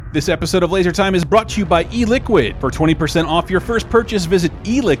This episode of Laser Time is brought to you by eLiquid. For 20% off your first purchase, visit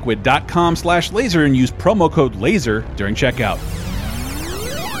eliquid.com/laser and use promo code LASER during checkout.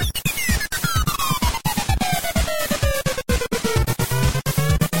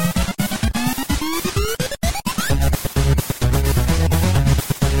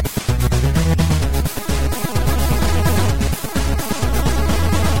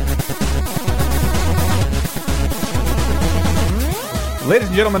 Ladies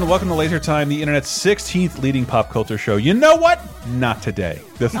and gentlemen, welcome to Laser Time, the internet's 16th leading pop culture show. You know what? Not today.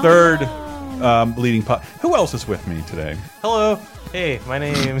 The third leading pop... Who else is with me today? Hello. Hey, my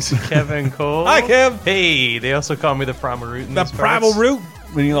name's Kevin Cole. Hi, Kev. Hey, they also call me the Primal Root in The these Primal parts. Root.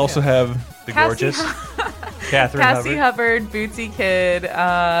 We also have... The gorgeous Catherine Cassie Hubbard. Hubbard, Bootsy Kid,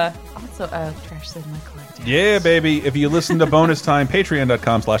 also Trash Cinema Collective. Yeah, baby. If you listen to Bonus Time,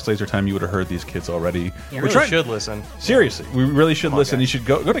 patreon.com/lasertime, you would have heard these kids already. You really should listen. Seriously, we really should listen. guys. You should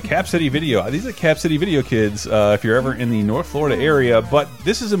go to Cap City Video. These are Cap City Video kids if you're ever in the North Florida area. But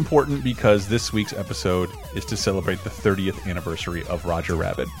this is important because this week's episode is to celebrate the 30th anniversary of Roger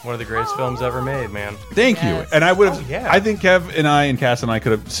Rabbit. One of the greatest films ever made, man. Thank you. Yes. And I would have. Oh, yeah. I think Kev and I and Cass and I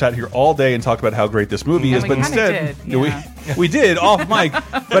could have sat here all day and talked about how great this movie is, we but kinda instead did, yeah. we did off mic.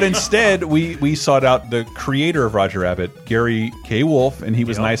 But instead we sought out the creator of Roger Rabbit, Gary K. Wolf, and he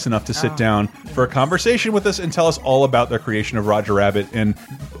was nice enough to sit down for a conversation with us and tell us all about the creation of Roger Rabbit and,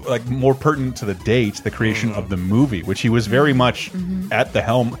 like, more pertinent to the date, the creation of the movie, which he was very much at the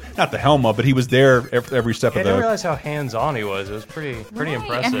helm, not the helm of, but he was there every step I of didn't the. realize how hands-on he was. It was pretty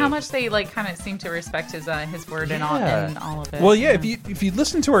impressive. And how much they kind of seem to respect his word and all of it. Well, yeah. If you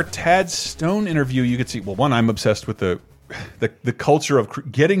listen to our Tad Stone interview, you could see. Well, one, I'm obsessed with the culture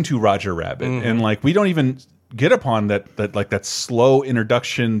of getting to Roger Rabbit, and like we don't even get upon that slow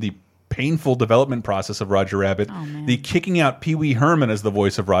introduction, the painful development process of Roger Rabbit, the kicking out Pee Wee Herman as the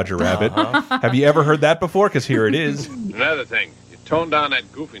voice of Roger Rabbit. Have you ever heard that before? Because here it is. Another thing, you tone down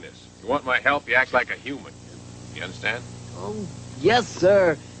that goofiness. You want my help, you act like a human. You understand? Oh, yes,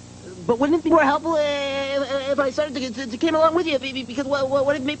 sir. But wouldn't it be more helpful if I started to came along with you? Because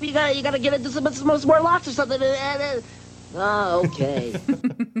what if maybe you gotta get into some more lots or something? Oh, okay.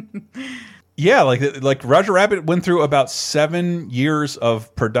 Yeah, like Roger Rabbit went through about 7 years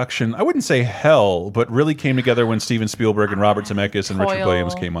of production. I wouldn't say hell, but really came together when Steven Spielberg and Robert Zemeckis and Richard Toil,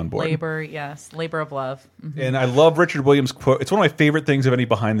 Williams came on board. Labor of love. And I love Richard Williams' quote. It's one of my favorite things of any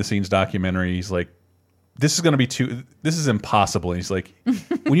behind-the-scenes documentary. He's like, this is impossible. And he's like,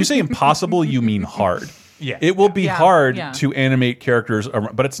 when you say impossible, you mean hard. Yeah. It will be hard yeah. to animate characters,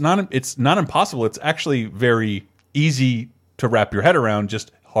 but it's not impossible. It's actually very easy to wrap your head around,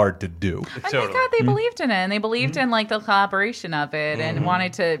 just hard to do. And thank God they believed in it, and they believed in the collaboration of it, and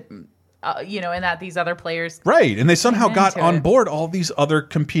wanted to, and that these other players, Right, and they somehow got into on it. board all these other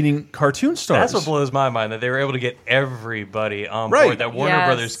competing cartoon stars. That's what blows my mind, that they were able to get everybody on Right. board. That Warner Yes.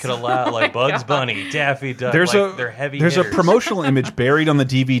 Brothers could allow, like Bugs Bunny, Daffy Duck. There's they're heavy. a hitters. promotional image buried on the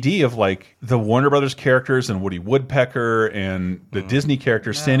DVD of like the Warner Brothers characters and Woody Woodpecker and the Disney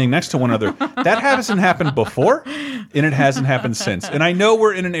characters standing next to one another. That hasn't happened before, and it hasn't happened since. And I know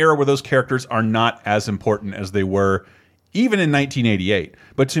we're in an era where those characters are not as important as they were even in 1988.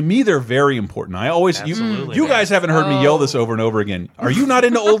 But to me, they're very important. I always, Absolutely, you man. guys haven't heard me yell this over and over again. Are you not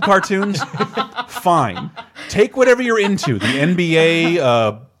into old cartoons? Fine. Take whatever you're into. The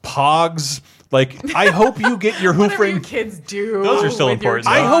NBA, Pogs. Like, I hope you get your Who whatever your Framed... kids do. Those are still with your important,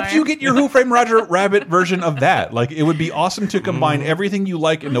 I though. hope you get your Who Framed Roger Rabbit version of that. Like, it would be awesome to combine everything you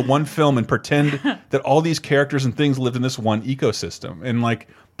like into one film and pretend that all these characters and things lived in this one ecosystem. And, like,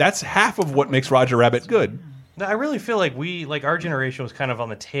 that's half of what makes Roger Rabbit good. No, I really feel like our generation was kind of on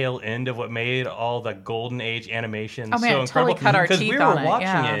the tail end of what made all the golden age animation Oh, man, so it totally incredible. cut our Because teeth we were on it, watching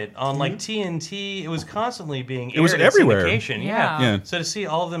yeah. it on like TNT. It was constantly being aired. It was in everywhere. syndication, Yeah. Yeah. So to see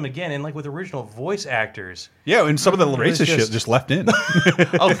all of them again and like with original voice actors. Yeah, and some of the was racist just- shit just left in.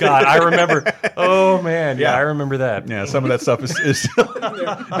 Oh God, I remember. Oh man, yeah, I remember that. Yeah, some of that stuff is still in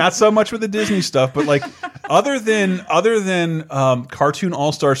there. Not so much with the Disney stuff, but like other than Cartoon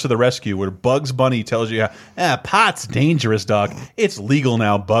All Stars to the Rescue, where Bugs Bunny tells you, pot's dangerous, dog. It's legal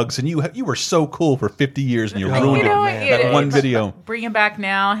now, Bugs, and you were so cool for 50 years, and you ruined You know, it. That one video. Bring him back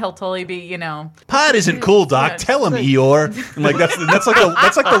now. He'll totally be, Pot isn't cool, Doc. Tell him, Eeyore. And like that's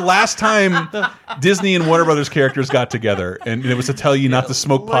like the last time Disney and Warner Brothers characters got together, and it was to tell you not to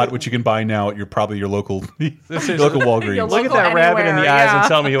smoke pot, which you can buy now at your local Walgreens. Your Look at local that rabbit in the anywhere, eyes yeah. and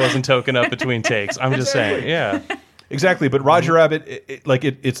tell me he wasn't token up between takes. I'm just saying, yeah. Exactly, but Roger Rabbit,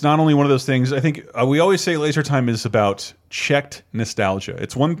 it's not only one of those things. I think we always say Laser Time is about checked nostalgia.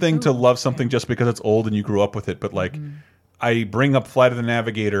 It's one thing to love something just because it's old and you grew up with it, but like I bring up Flight of the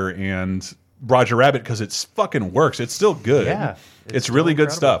Navigator and Roger Rabbit because it's fucking works. It's still good. Yeah, it's really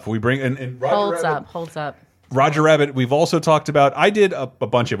good stuff. We bring and Roger Rabbit, holds up. Roger Rabbit, we've also talked about. I did a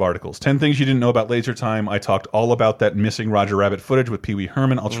bunch of articles. 10 things you didn't know about Laser Time. I talked all about that missing Roger Rabbit footage with Pee Wee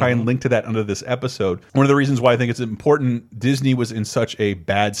Herman. I'll try and link to that under this episode. One of the reasons why I think it's important, Disney was in such a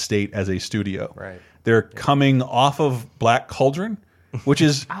bad state as a studio. Right. They're coming off of Black Cauldron, which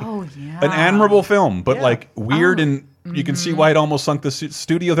is Oh yeah. an admirable film, but Yeah. like weird and you can see why it almost sunk the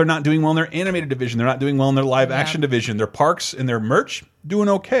studio. They're not doing well in their animated division. They're not doing well in their live action division. Their parks and their merch doing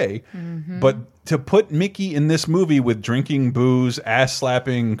okay, but to put Mickey in this movie with drinking booze, ass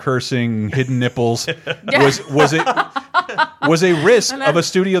slapping, cursing, hidden nipples was a risk of a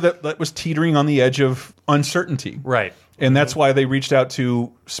studio that was teetering on the edge of uncertainty. Right. And that's why they reached out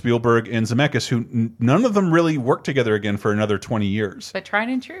to Spielberg and Zemeckis, who none of them really worked together again for another 20 years. But tried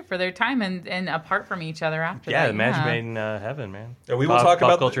and true for their time and apart from each other after Yeah, that. the match made in heaven, man. Yeah, we will talk pop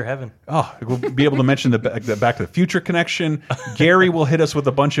about culture heaven. Oh, we'll be able to mention the Back to the Future connection. Gary will hit us with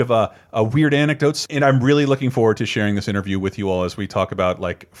a bunch of weird anecdotes, and I'm really looking forward to sharing this interview with you all as we talk about,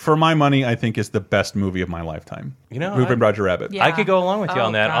 like, for my money, I think is the best movie of my lifetime. You know, Who Framed Roger Rabbit. Yeah. I could go along with you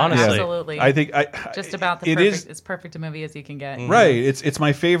on that, God, honestly. Absolutely. I think just about the it perfect, is as perfect a movie as you can get. right. It's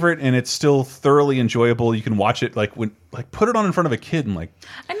my favorite, and it's still thoroughly enjoyable. You can watch it put it on in front of a kid and like.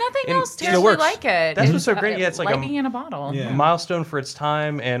 And nothing And else it terribly works. like it. That's what's so great. Yeah, it's like lightning in a bottle. Yeah. Milestone for its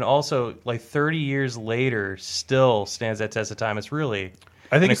time, and also like 30 years later, still stands that test of time. It's really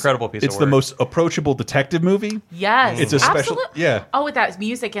I think an incredible piece It's of the work. most approachable detective movie. Yes. It's a special- Absolutely. yeah. Oh, with that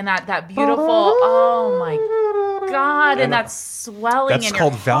music and that beautiful. Oh my God! And that swelling. That's in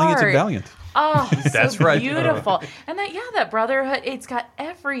called your Valiant and heart. Valiant. Oh, That's so right. beautiful. And that brotherhood, it's got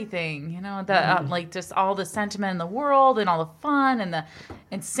everything, like just all the sentiment in the world and all the fun and the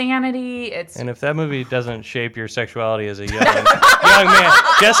insanity. It's And if that movie doesn't shape your sexuality as a young man,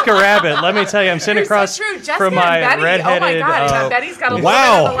 Jessica Rabbit, let me tell you, I'm sitting You're across so true. Jessica from my and Betty. redheaded. Oh my God! Betty's got a little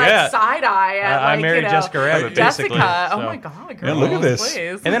wow. bit of the, Yeah. side eye. At, I married Jessica Rabbit, Jessica. basically, Oh so. my God, girl. Yeah, look at this.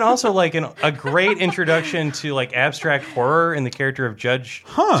 Please. And then also like a great introduction to like abstract horror in the character of Judge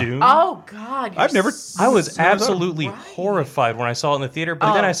Doom. Oh God! I've never- I was Never thought- absolutely horrified when I saw it in the theater,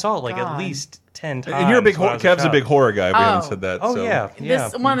 but then Oh, I saw it like at God. least 10 times. And you're a big when I was Kev's a child. big horror guy. We haven't Oh. said that. Oh so. yeah.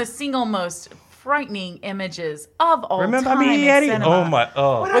 This one of the single most frightening images of all Remember time me, in Eddie? cinema. Oh my!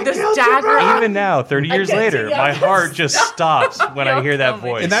 Oh. With this dagger. Even now, 30 years later, my heart just stops when I hear that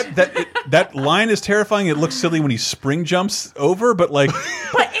voice. And that line is terrifying. It looks silly when he spring jumps over, but like,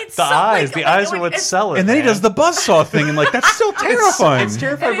 But it's the so, eyes, like, the eyes are when what it's- sell it. and then he man. does the buzzsaw thing, and like that's still terrifying. It's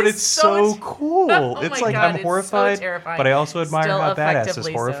terrifying, It but is it's so so cool. Oh it's my like God, I'm it's so horrified, terrifying. but I also admire Still how badass this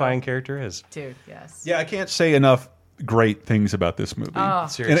effectively horrifying so. character is. Dude, yes. Yeah, I can't say enough great things about this movie. Oh.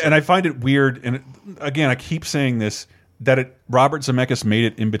 Seriously. And I find it weird, and again, I keep saying this, that Robert Zemeckis made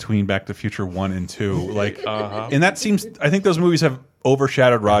it in between Back to the Future 1 and 2. Like, and that seems, I think those movies have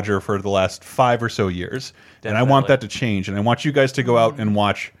overshadowed Roger for the last 5 or so years. And I want that to change. And I want you guys to go out and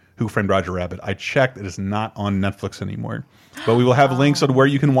watch Who Framed Roger Rabbit. I checked, it is not on Netflix anymore. But we will have links on where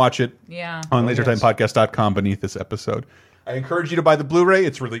you can watch it Yeah. on lasertimepodcast.com beneath this episode. I encourage you to buy the Blu-ray.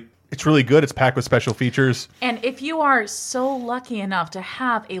 It's really good. It's packed with special features. And if you are so lucky enough to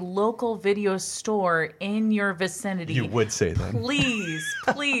have a local video store in your vicinity, You would say that.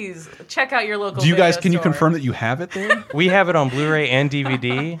 please check out your local. Do you guys? video Can you store. confirm that you have it there? We have it on Blu-ray and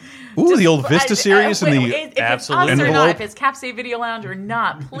DVD. Ooh, the old Vista series and the if Absolutely. it's us or not, envelope. if it's Capsay Video Lounge or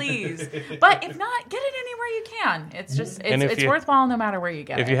not, please. But if not, get it anywhere you can. It's just And if it's you- worthwhile no matter where you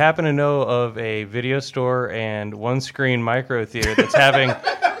get If it. you happen to know of a video store and one-screen micro theater that's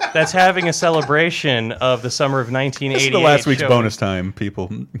having a celebration of the summer of 1988. This is the last week's showing- bonus time, people.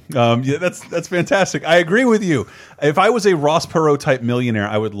 Yeah, that's fantastic. I agree with you. If I was a Ross Perot type millionaire,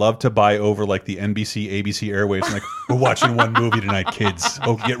 I would love to buy over like the NBC, ABC airwaves. And like, we're watching one movie tonight, kids.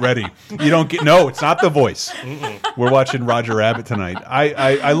 Oh, get ready. You don't get no. It's not The Voice. We're watching Roger Rabbit tonight.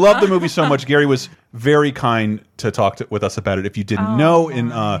 I love the movie so much. Gary was very kind to talk with us about it. If you didn't know, in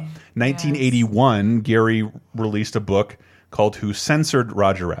 1981, Gary released a book called Who Censored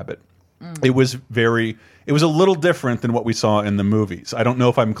Roger Rabbit. It was a little different than what we saw in the movies. I don't know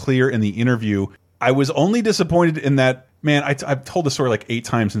if I'm clear in the interview. I was only disappointed in that, man, I've told the story like 8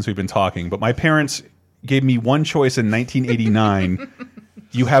 times since we've been talking, but my parents gave me one choice in 1989.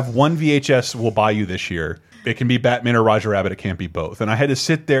 You have one VHS we'll buy you this year. It can be Batman or Roger Rabbit. It can't be both. And I had to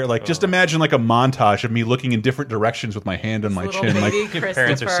sit there, like, just imagine like a montage of me looking in different directions with my hand on my Little chin. Like, baby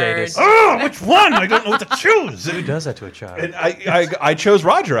parents are Christopher. sadists. oh, which one? I don't know what to choose. Who does that to a child? And I chose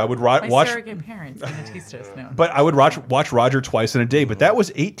Roger. I would My watch, surrogate parents. Batistas, no. but I would watch Roger twice in a day. But that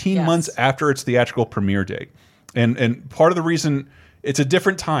was 18 Yes. months after its theatrical premiere date. And part of the reason, it's a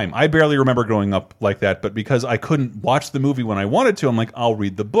different time. I barely remember growing up like that, but because I couldn't watch the movie when I wanted to, I'm like, I'll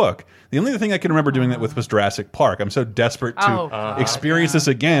read the book. The only thing I can remember doing that with was Jurassic Park. I'm so desperate to experience this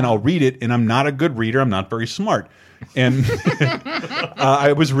again. I'll read it, and I'm not a good reader. I'm not very smart. And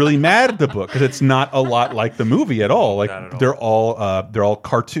I was really mad at the book because it's not a lot like the movie at all. Like they're all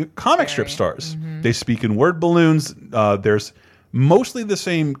cartoon comic strip stars. They speak in word balloons. There's mostly the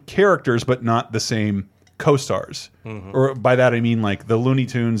same characters, but not the same co-stars. Or by that I mean like the Looney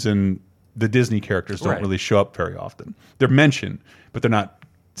Tunes and the Disney characters don't really show up very often. They're mentioned, but they're not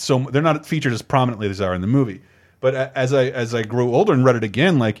featured as prominently as they are in the movie. But as I grew older and read it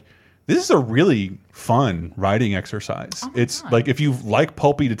again, like, this is a really fun writing exercise. It's like, if you like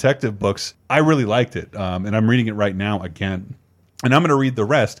pulpy detective books, I really liked it, and I'm reading it right now again. And I'm going to read the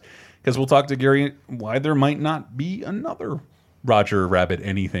rest because we'll talk to Gary why there might not be another Roger Rabbit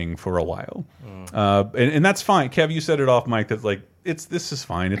anything for a while, and that's fine. Kev, you said it off mic that like this is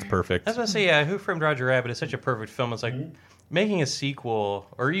fine. It's perfect. I was going to say, yeah, Who Framed Roger Rabbit is such a perfect film. It's like making a sequel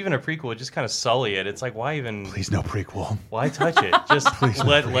or even a prequel would just kind of sully it. It's like, why even? Please no prequel. Why touch it? Just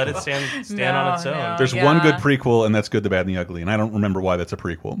let it stand on its own. There's one good prequel, and that's Good, the Bad, and the Ugly. And I don't remember why that's a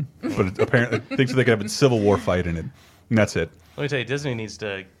prequel, but it apparently thinks they could have a Civil War fight in it, and that's it. Let me tell you, Disney needs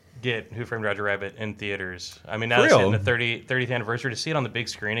to get Who Framed Roger Rabbit in theaters. I mean, now it's hitting the 30th anniversary, to see it on the big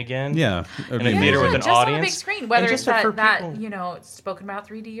screen again. Yeah, in a theater with an just audience. On the big screen, whether it's that you know, it's spoken about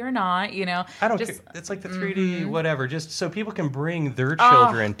 3D or not. You know, I don't care. It's like the 3D whatever, just so people can bring their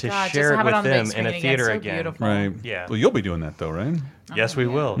children to share it with them in a theater again. Beautiful. Right. Yeah. Well, you'll be doing that though, right? Yes, we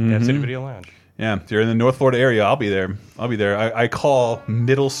will. Dev City Video Lounge. Yeah. If you're in the North Florida area, I'll be there. I call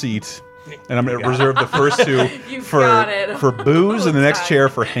middle seat. And I'm going to reserve the first two for booze and the next chair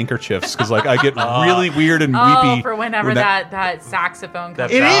for handkerchiefs, because like I get really weird and weepy for whenever that saxophone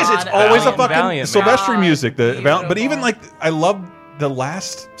comes It is. It's always a fucking Sylvester music. But even like I love the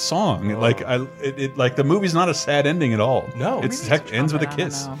last song. Like like the movie's not a sad ending at all. No, it ends with a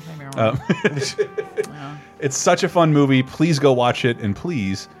kiss. It's such a fun movie. Please go watch it, and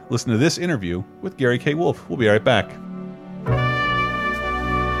please listen to this interview with Gary K. Wolf. We'll be right back.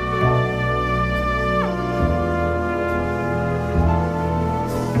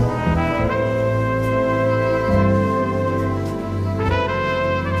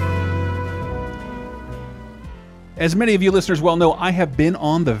 As many of you listeners well know, I have been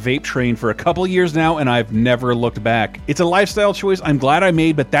on the vape train for a couple years now, and I've never looked back. It's a lifestyle choice I'm glad I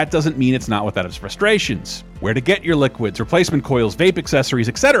made, but that doesn't mean it's not without its frustrations. Where to get your liquids, replacement coils, vape accessories,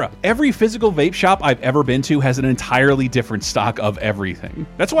 etc. Every physical vape shop I've ever been to has an entirely different stock of everything.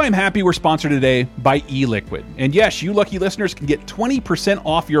 That's why I'm happy we're sponsored today by eLiquid. And yes, you lucky listeners can get 20%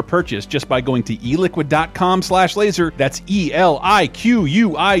 off your purchase just by going to eliquid.com/laser. That's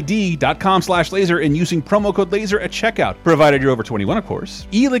ELIQUID.com/laser and using promo code laser at checkout, provided you're over 21, of course.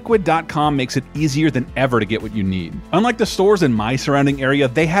 eLiquid.com makes it easier than ever to get what you need. Unlike the stores in my surrounding area,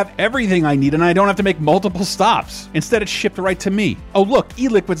 they have everything I need and I don't have to make multiple stops. Instead, it's shipped right to me. Oh look,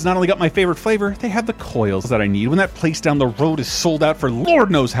 eLiquid's not only got my favorite flavor, they have the coils that I need when that place down the road is sold out for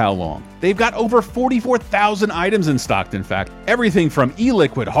Lord knows how long. They've got over 44,000 items in stock, in fact. Everything from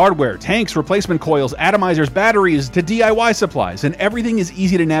eLiquid, hardware, tanks, replacement coils, atomizers, batteries, to DIY supplies, and everything is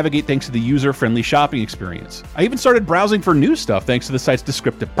easy to navigate thanks to the user-friendly shopping experience. I even started browsing for new stuff thanks to the site's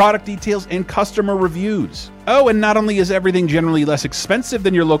descriptive product details and customer reviews. Oh, and not only is everything generally less expensive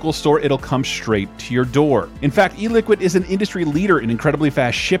than your local store, it'll come straight to your door. In fact, eLiquid is an industry leader in incredibly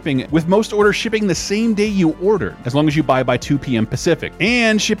fast shipping, with most orders shipping the same day you order, as long as you buy by 2 p.m. Pacific.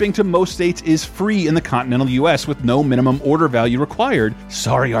 And shipping to most states is free in the continental US with no minimum order value required.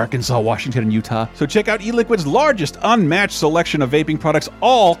 Sorry, Arkansas, Washington, and Utah. So check out eLiquid's largest unmatched selection of vaping products,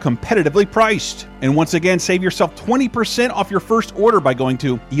 all competitively priced. And once again, save yourself 20% off your first order by going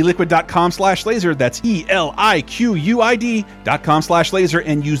to eliquid.com/laser. That's ELIQUID.com/laser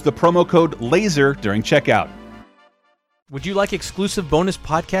and use the promo code LASER during checkout. Would you like exclusive bonus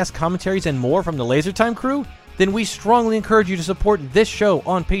podcast commentaries and more from the LaserTime crew? Then we strongly encourage you to support this show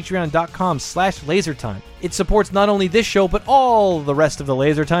on patreon.com/lasertime. It supports not only this show, but all the rest of the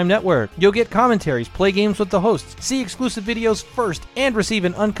LaserTime network. You'll get commentaries, play games with the hosts, see exclusive videos first, and receive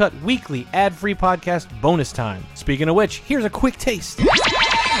an uncut weekly ad-free podcast bonus time. Speaking of which, here's a quick taste.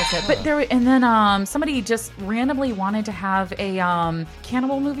 But somebody just randomly wanted to have a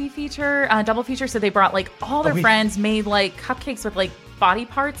cannibal movie feature, double feature, so they brought like all their friends, made like cupcakes with like body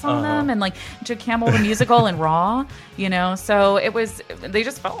parts on them, and like to Campbell the musical and Raw, you know. So it was, they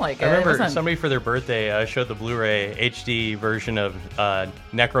just felt like I remember somebody for their birthday showed the Blu-ray HD version of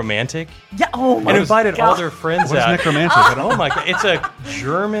Necromantic. Yeah, oh my god. And invited all their friends out. What's Necromantic? Oh my god, it's a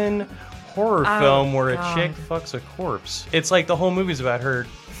German horror film where a chick fucks a corpse. It's like the whole movie's about her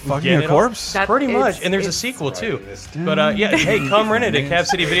fucking a corpse? Pretty much. And there's a sequel, too. But, yeah, hey, come rent it at Cap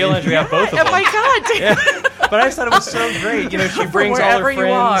City Video Lounge. We have both of them. Oh, my God. Yeah. But I just thought it was so great. You know, she brings all her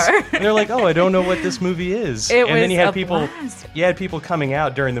friends. And they're like, oh, I don't know what this movie is. Then you had people coming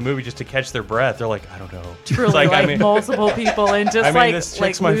out during the movie just to catch their breath. They're like, I don't know. Truly, like multiple people and just this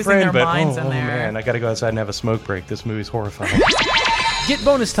chick's my losing friend, their but minds in oh there. Man, I got to go outside and have a smoke break. This movie's horrifying. Get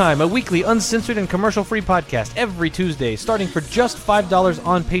Bonus Time, a weekly uncensored and commercial-free podcast every Tuesday, starting for just $5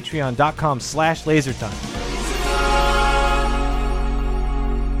 on patreon.com/lasertime.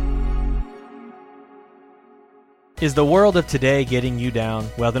 Is the world of today getting you down?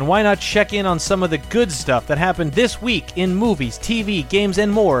 Well, then why not check in on some of the good stuff that happened this week in movies, TV, games,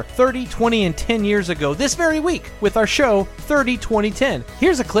 and more 30, 20, and 10 years ago this very week with our show 30, 20, 10.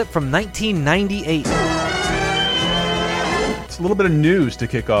 Here's a clip from 1998. It's a little bit of news to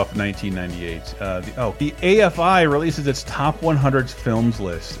kick off 1998. The AFI releases its top 100 films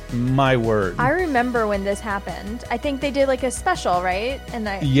list. My word. I remember when this happened. I think they did like a special, right? And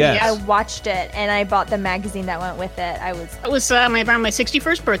Yes. I watched it, and I bought the magazine that went with it. It was around my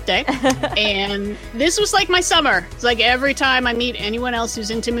 61st birthday, and this was like my summer. It's like every time I meet anyone else who's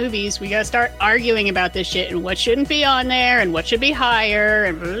into movies, we gotta start arguing about this shit and what shouldn't be on there and what should be higher,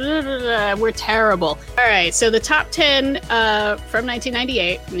 and blah, blah, blah, blah. We're terrible. All right, so the top 10 from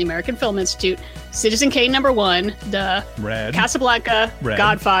 1998 from the American Film Institute: Citizen Kane #1, the Red. Casablanca, Red.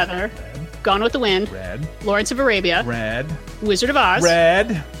 Godfather, Gone with the Wind, Red. Lawrence of Arabia, Red. Wizard of Oz,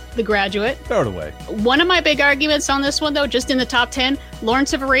 Red. The Graduate. Throw it away. One of my big arguments on this one, though, just in the top 10,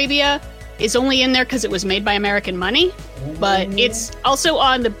 Lawrence of Arabia is only in there because it was made by American money, but it's also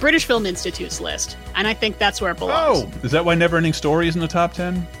on the British Film Institute's list, and I think that's where it belongs. Oh, is that why Neverending Story is in the top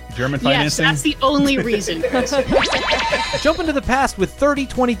 10? German Yes, financing? that's the only reason. Jump into the past with 30,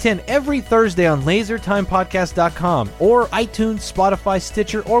 20, 10 every Thursday on lasertimepodcast.com or iTunes, Spotify,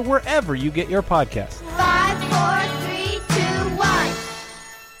 Stitcher, or wherever you get your podcasts. 5, 4, 3, 2, 1.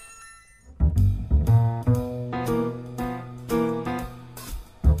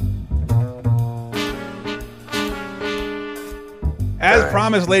 As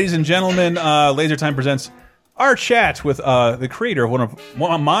promised, ladies and gentlemen, Laser Time presents our chat with the creator of one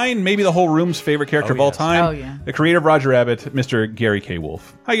of mine, maybe the whole room's favorite character of all time. Oh, yeah. The creator of Roger Rabbit, Mr. Gary K.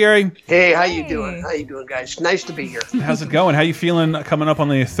 Wolf. Hi, Gary. Hey, how you doing? How you doing, guys? Nice to be here. How's it going? How you feeling coming up on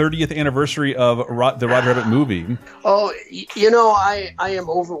the 30th anniversation of the Roger Rabbit movie? Oh, you know, I am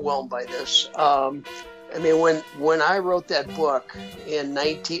overwhelmed by this. I mean, when I wrote that book in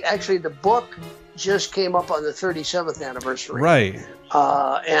actually the book just came up on the 37th anniversary. Right.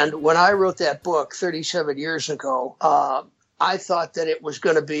 And when I wrote that book 37 years ago, I thought that it was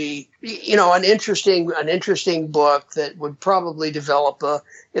going to be, you know, an interesting book that would probably develop a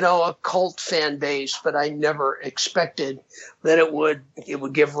cult fan base, but I never expected that it would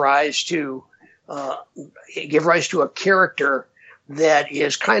give rise to a character that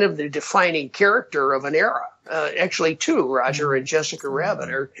is kind of the defining character of an era. Actually, two, Roger and Jessica Rabbit,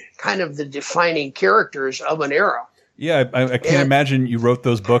 are kind of the defining characters of an era. Yeah, I can't imagine you wrote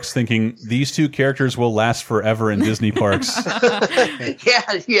those books thinking these two characters will last forever in Disney parks. No.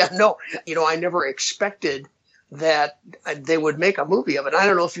 You know, I never expected that they would make a movie of it. I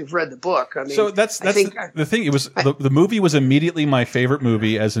don't know if you've read the book. I mean, so that's the thing. It was the movie was immediately my favorite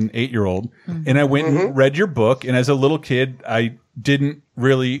movie as an 8-year-old, and I went and read your book. And as a little kid, I didn't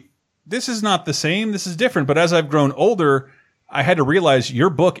really. This is not the same. This is different. But as I've grown older, I had to realize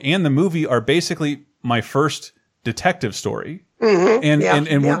your book and the movie are basically my first detective story. And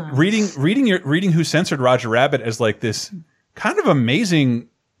reading Who Censored Roger Rabbit as like this kind of amazing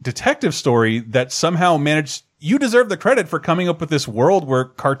detective story that somehow managed. You deserve the credit for coming up with this world where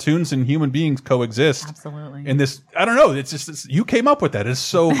cartoons and human beings coexist. Absolutely. And this, I don't know, you came up with that. It's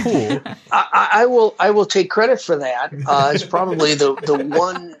so cool. I will take credit for that. It's probably the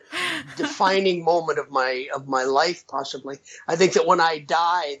one defining moment of my life, possibly. I think that when I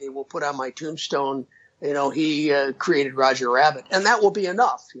die, they will put on my tombstone, you know, he created Roger Rabbit, and that will be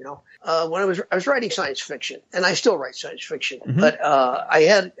enough, you know. When I was writing science fiction, and I still write science fiction, but I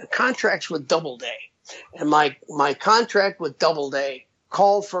had contracts with Doubleday. And my contract with Doubleday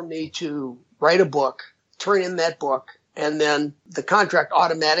called for me to write a book, turn in that book, and then the contract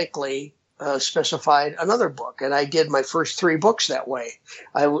automatically specified another book. And I did my first 3 books that way.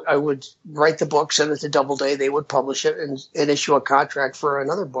 I would write the book, send it to Doubleday, they would publish it and issue a contract for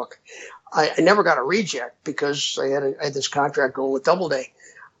another book. I never got a reject because I had this contract going with Doubleday.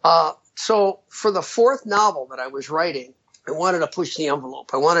 So for the 4th novel that I was writing, I wanted to push the envelope.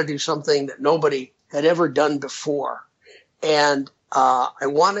 I wanted to do something that nobody had ever done before. And I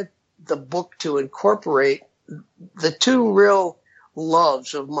wanted the book to incorporate the two real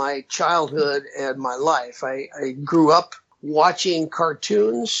loves of my childhood and my life. I grew up watching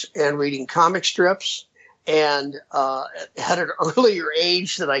cartoons and reading comic strips, and at an earlier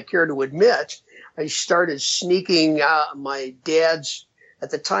age than I care to admit, I started sneaking my dad's, at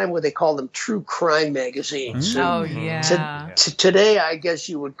the time what they called them, true crime magazines. Oh, yeah. Today, I guess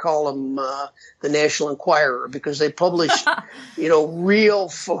you would call them the National Enquirer, because they published, real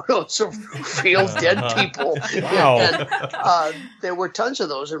photos of real dead people. Wow. And there were tons of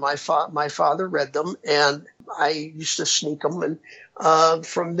those, and my father read them, and I used to sneak them. And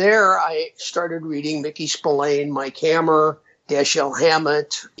from there, I started reading Mickey Spillane, Mike Hammer, Dashiell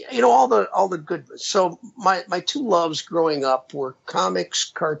Hammett, all the good ones. So my two loves growing up were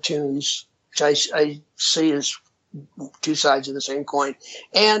comics, cartoons, which I see as two sides of the same coin,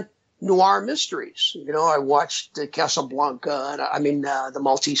 and noir mysteries. I watched Casablanca, the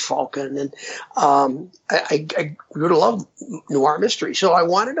Maltese Falcon, and I grew to love noir mysteries. So I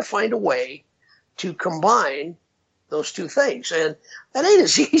wanted to find a way to combine those two things, and that ain't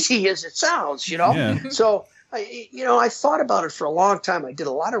as easy as it sounds, Yeah. So I thought about it for a long time. I did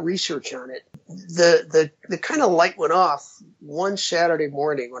a lot of research on it. The kind of light went off one Saturday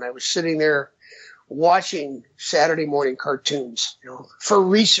morning when I was sitting there watching Saturday morning cartoons, for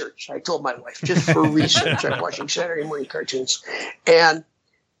research. I told my wife, just for research, I'm watching Saturday morning cartoons. And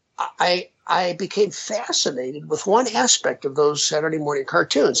I became fascinated with one aspect of those Saturday morning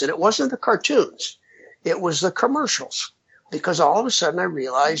cartoons. And it wasn't the cartoons. It was the commercials. Because all of a sudden I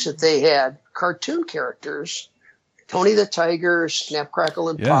realized that they had cartoon characters, Tony the Tiger, Snap, Crackle,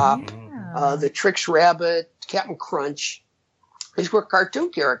 and Pop, the Trix Rabbit, Captain Crunch. These were cartoon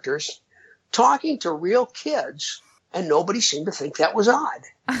characters talking to real kids, and nobody seemed to think that was odd.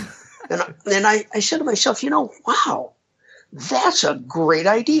 And then I said to myself, wow, that's a great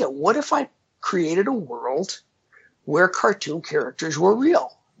idea. What if I created a world where cartoon characters were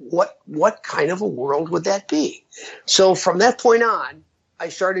real? What kind of a world would that be? So from that point on, I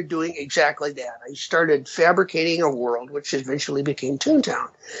started doing exactly that. I started fabricating a world, which eventually became Toontown.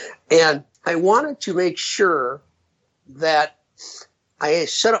 And I wanted to make sure that I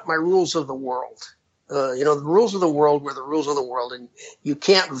set up my rules of the world. The rules of the world were the rules of the world, and you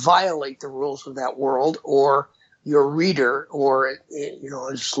can't violate the rules of that world, or your reader, or,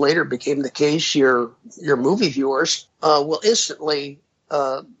 as later became the case, your movie viewers will instantly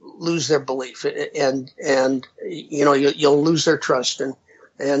lose their belief, and you'll lose their trust, and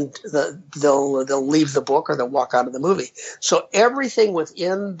they'll leave the book, or they'll walk out of the movie. So everything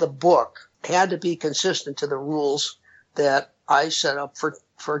within the book had to be consistent to the rules that I set up for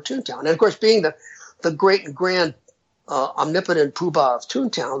Toontown. And of course, being the great and grand omnipotent poobah of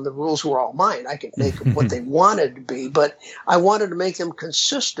Toontown, the rules were all mine. I could make them what they wanted to be, but I wanted to make them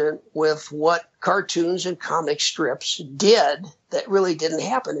consistent with what cartoons and comic strips did that really didn't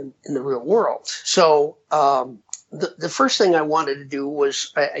happen in the real world. So the first thing I wanted to do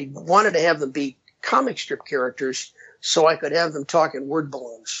was I wanted to have them be comic strip characters so I could have them talk in word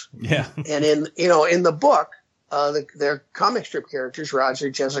balloons. Yeah. And in the book, their comic strip characters, Roger,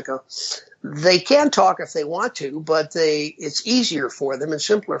 Jessica, they can talk if they want to, but it's easier for them and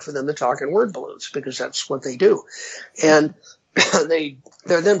simpler for them to talk in word balloons because that's what they do. And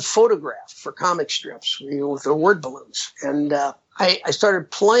they're then photographed for comic strips with the word balloons. And I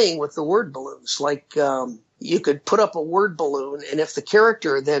started playing with the word balloons. Like you could put up a word balloon, and if the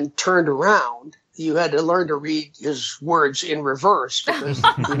character then turned around, you had to learn to read his words in reverse because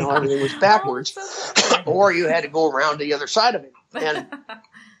everything was backwards, or you had to go around to the other side of it. And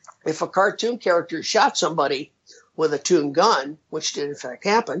if a cartoon character shot somebody with a toon gun, which did in fact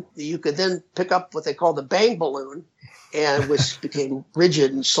happen, you could then pick up what they call the bang balloon, and which became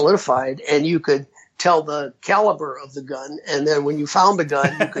rigid and solidified, and you could tell the caliber of the gun, and then when you found the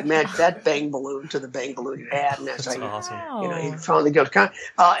gun, you could match that bang balloon to the bang balloon you had, and that's how awesome. You found the gun.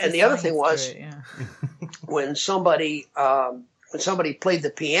 And the other thing was, when somebody played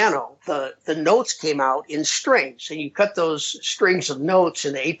the piano, the notes came out in strings, and you cut those strings of notes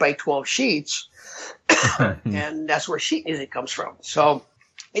into 8x12 sheets, and that's where sheet music comes from. So,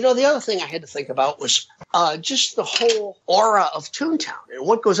 the other thing I had to think about was just the whole aura of Toontown and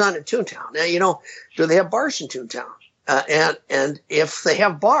what goes on in Toontown. Now, do they have bars in Toontown? And if they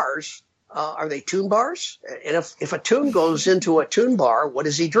have bars, are they toon bars? And if a toon goes into a toon bar, what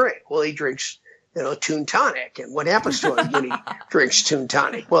does he drink? Well, he drinks Toon Tonic. And what happens to him when he drinks Toon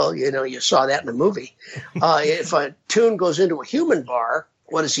Tonic? Well, you saw that in the movie. If a toon goes into a human bar,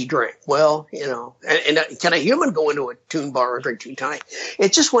 what does he drink? Well, and can a human go into a tune bar and drink tune tonic?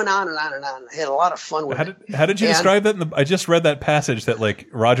 It just went on and on and on. I had a lot of fun with it. How did you describe that? I just read that passage that like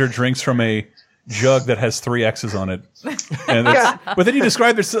Roger drinks from a jug that has 3 X's on it. And but then you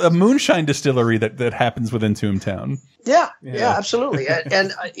describe there's a moonshine distillery that happens within Toontown. Yeah, absolutely.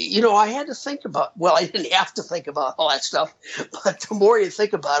 And I had to think about, well, I didn't have to think about all that stuff, but the more you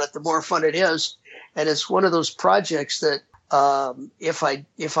think about it, the more fun it is. And it's one of those projects that if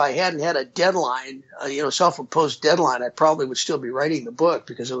I hadn't had a deadline, self-imposed deadline, I probably would still be writing the book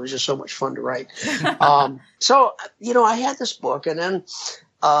because it was just so much fun to write. So, I had this book, and then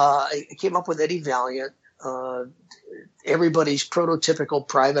I came up with Eddie Valiant, everybody's prototypical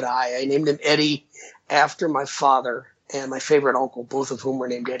private eye. I named him Eddie after my father and my favorite uncle, both of whom were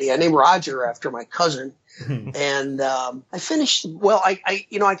named Eddie. I named Roger after my cousin. And I finished,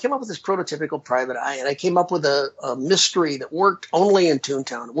 I came up with this prototypical private eye, and I came up with a mystery that worked only in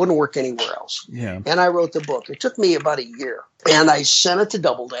Toontown. It wouldn't work anywhere else. Yeah. And I wrote the book. It took me about a year. And I sent it to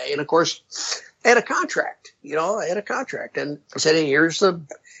Doubleday. And, of course, I had a contract. And I said, hey, here's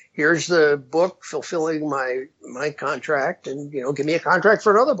the book fulfilling my contract, and, give me a contract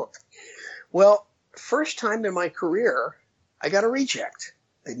for another book. Well, first time in my career, I got a reject.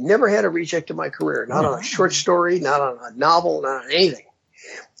 I'd never had a reject in my career, not on a short story, not on a novel, not on anything.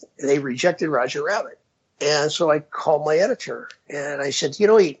 They rejected Roger Rabbit. And so I called my editor and I said,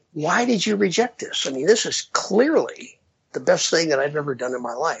 why did you reject this? I mean, this is clearly the best thing that I've ever done in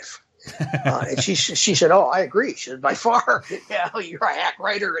my life. And she said, oh, I agree. She said, by far, you're a hack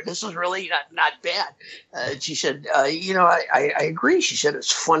writer, and this is really not bad. She said, I agree. She said,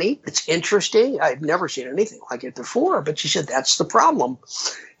 it's funny. It's interesting. I've never seen anything like it before. But she said, that's the problem.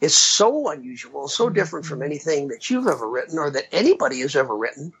 It's so unusual, so different from anything that you've ever written or that anybody has ever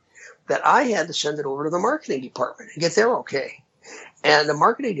written, that I had to send it over to the marketing department and get their okay. And the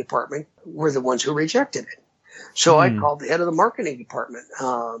marketing department were the ones who rejected it. So I called the head of the marketing department.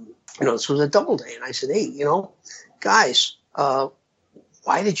 This was a Doubleday. And I said, hey, guys,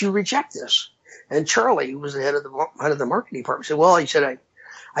 why did you reject this? And Charlie, who was the head of the marketing department, said, well, he said,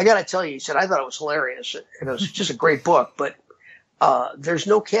 I got to tell you, he said, I thought it was hilarious. And it was just a great book, but there's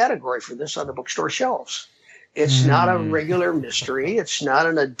no category for this on the bookstore shelves. It's not a regular mystery. It's not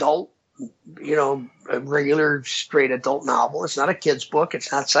an adult, a regular straight adult novel. It's not a kid's book.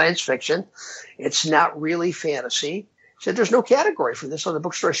 It's not science fiction. It's not really fantasy. He said, there's no category for this on the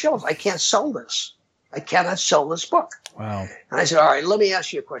bookstore shelves. I can't sell this. I cannot sell this book. Wow. And I said, all right, let me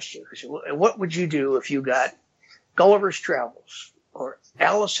ask you a question. I said, well, what would you do if you got Gulliver's Travels or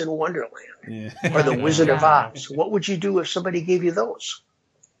Alice in Wonderland or The Wizard of Oz? What would you do if somebody gave you those?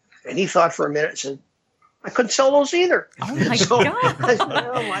 And he thought for a minute and said, I couldn't sell those either. Oh, my God. I said,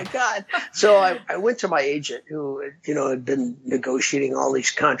 oh, my God. So I went to my agent who, had been negotiating all these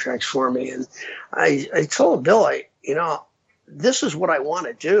contracts for me. And I told him, Bill, this is what I want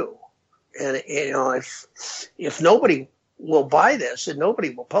to do. And, if nobody will buy this and nobody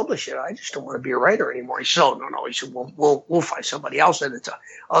will publish it, I just don't want to be a writer anymore. He said, oh, no. He said, we'll find somebody else and it's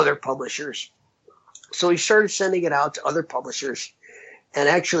other publishers. So he started sending it out to other publishers and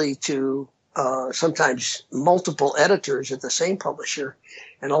actually to sometimes multiple editors at the same publisher.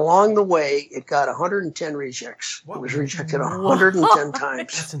 And along the way, it got 110 rejects. What? It was rejected 110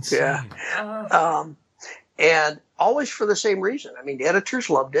 times. That's insane. Yeah. And always for the same reason. I mean, the editors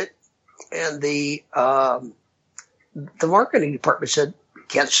loved it. And the marketing department said,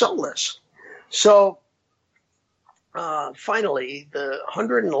 can't sell this. So finally, the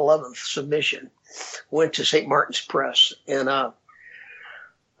 111th submission went to St. Martin's Press. And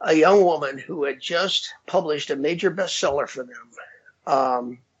a young woman who had just published a major bestseller for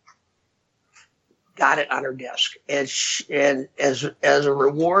them got it on her desk. And as a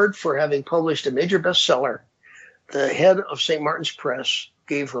reward for having published a major bestseller, the head of St. Martin's Press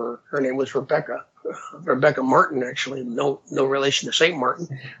gave her name was Rebecca Martin, actually, no relation to St. Martin,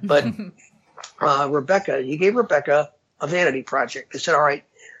 but he gave Rebecca a vanity project. They said, all right,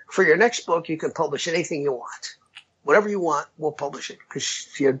 for your next book, you can publish anything you want. Whatever you want, we'll publish it, because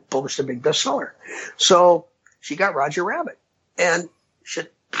she had published a big bestseller. So she got Roger Rabbit, and she said,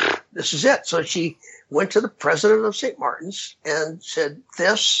 this is it. So she went to the president of St. Martin's and said,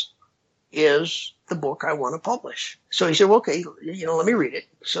 this is the book I want to publish. So he said, well, okay, let me read it.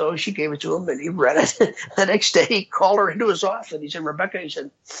 So she gave it to him, and he read it. The next day, he called her into his office, and he said, Rebecca, he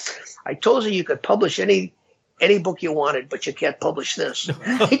said, I told you could publish any book you wanted, but you can't publish this.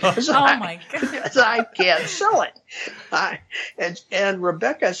 Because my God. Because I can't sell it. And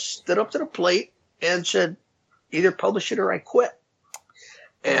Rebecca stood up to the plate and said, either publish it or I quit.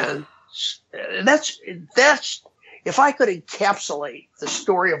 And that's if I could encapsulate the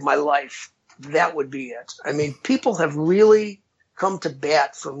story of my life, that would be it. I mean, people have really come to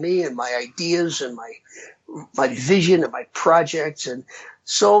bat for me and my ideas and my vision and my projects. And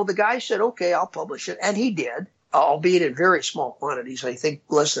so the guy said, okay, I'll publish it. And he did, albeit in very small quantities. I think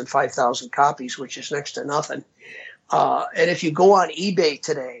less than 5,000 copies, which is next to nothing. And if you go on eBay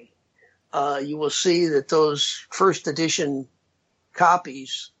today, you will see that those first edition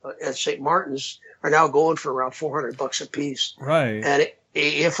copies at St. Martin's are now going for around $400 a piece. Right. And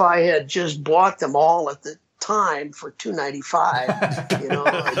if I had just bought them all at the time for $295,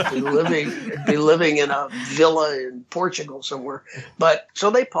 I'd be living in a villa in Portugal somewhere. But so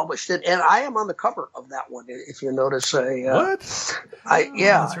they published it, and I am on the cover of that one. If you notice, what?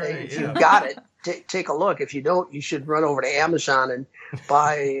 If you got it, take a look. If you don't, you should run over to Amazon and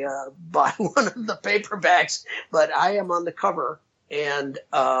buy one of the paperbacks. But I am on the cover, and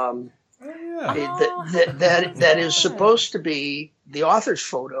that is supposed to be the author's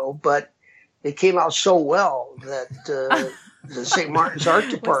photo, but it came out so well that the St. Martin's art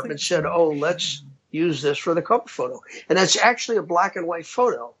department said, "Oh, let's use this for the cover photo." And that's actually a black and white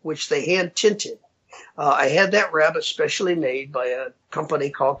photo, which they hand tinted. I had that rabbit specially made by a company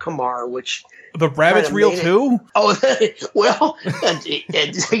called Kamar, which the rabbit's real too. Oh, well,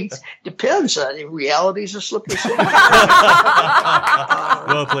 it depends. Reality's a slippery slope.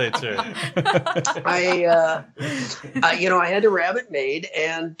 Well played, sir. I had the rabbit made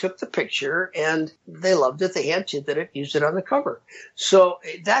and took the picture, and they loved it. They hand tinted it, used it on the cover. So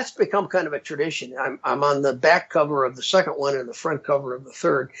that's become kind of a tradition. I'm on the back cover of the second one and the front cover of the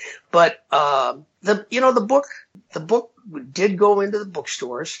third. But the book did go into the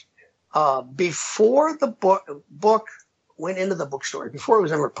bookstores. Before the book went into the bookstore, before it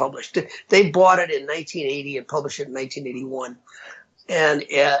was ever published, they bought it in 1980 and published it in 1981. And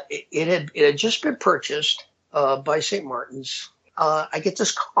it had just been purchased by St. Martin's. I get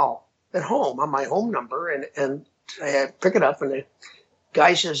this call at home on my home number, and I pick it up, and the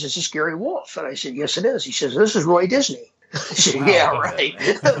guy says, "Is this Gary Wolf?" And I said, "Yes, it is." He says, "This is Roy Disney." I said, wow. "Yeah, right.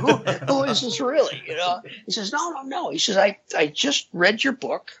 Who is this really?" He says, No. He says, I just read your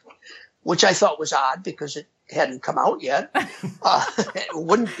book, which I thought was odd because it hadn't come out yet. It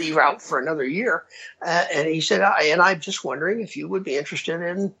wouldn't be out for another year. And he said, and I'm just wondering if you would be interested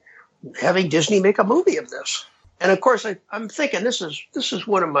in having Disney make a movie of this. And of course, I'm thinking this is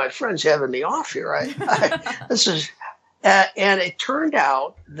one of my friends having me off here. And it turned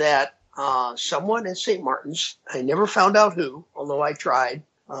out that someone at St. Martin's, I never found out who, although I tried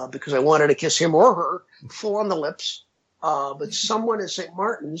because I wanted to kiss him or her full on the lips. But someone at St.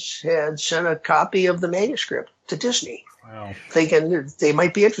 Martin's had sent a copy of the manuscript to Disney, thinking they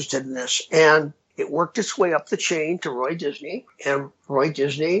might be interested in this. And it worked its way up the chain to Roy Disney, and Roy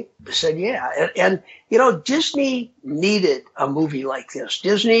Disney said, yeah. And Disney needed a movie like this.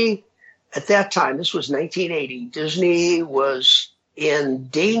 Disney, at that time, this was 1980, Disney was in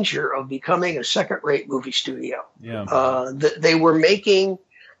danger of becoming a second-rate movie studio. Yeah. They were making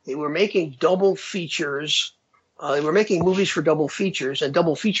double features. They were making movies for double features, and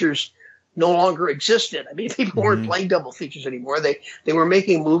double features no longer existed. I mean, people weren't playing double features anymore. They were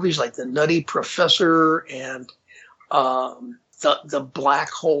making movies like The Nutty Professor and the Black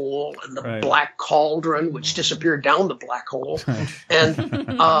Hole and the Black Cauldron, which disappeared down the black hole.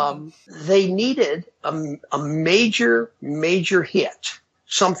 And they needed a major hit,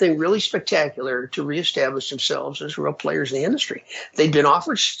 something really spectacular to reestablish themselves as real players in the industry. They'd been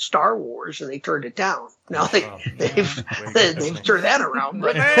offered Star Wars and they turned it down. Now they've turned that around.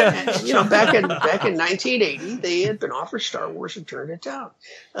 But back in 1980, they had been offered Star Wars and turned it down.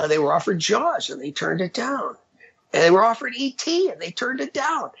 They were offered Jaws and they turned it down. And they were offered E.T. and they turned it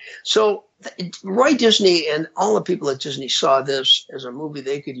down. So Roy Disney and all the people at Disney saw this as a movie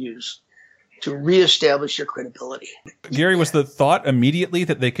they could use to reestablish their credibility. Gary, was the thought immediately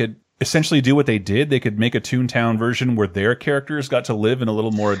that they could essentially do what they did? They could make a Toontown version where their characters got to live in a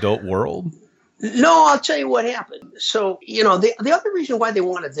little more adult world? No, I'll tell you what happened. So, the other reason why they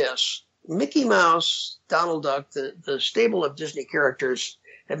wanted this, Mickey Mouse, Donald Duck, the stable of Disney characters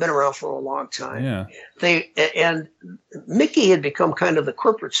had been around for a long time. Yeah. And Mickey had become kind of the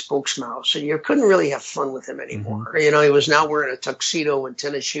corporate spokesmouse, and you couldn't really have fun with him anymore. He was now wearing a tuxedo and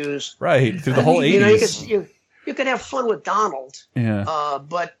tennis shoes. Right, through the whole 80s. You could have fun with Donald,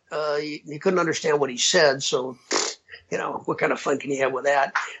 but you couldn't understand what he said, so, what kind of fun can you have with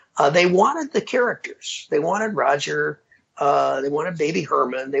that? They wanted the characters. They wanted Roger. They wanted Baby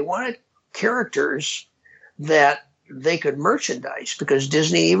Herman. They wanted characters that they could merchandise, because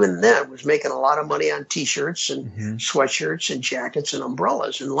Disney even then was making a lot of money on T-shirts and sweatshirts and jackets and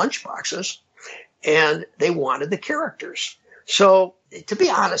umbrellas and lunchboxes. and they wanted the characters. So to be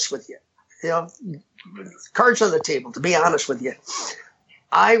honest with you, cards on the table, to be honest with you,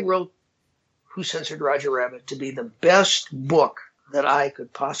 I wrote Who Censored Roger Rabbit to be the best book that I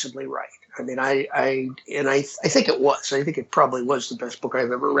could possibly write. I mean, I think it was. I think it probably was the best book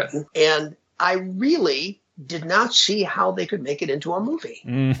I've ever written. And I really did not see how they could make it into a movie.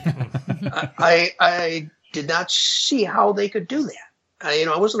 I did not see how they could do that. I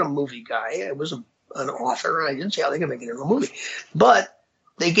wasn't a movie guy. I was an author, and I didn't see how they could make it into a movie. But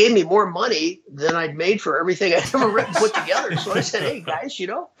they gave me more money than I'd made for everything I'd ever written put together. So I said, hey, guys,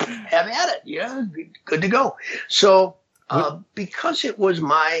 have at it. Yeah, good to go. So because it was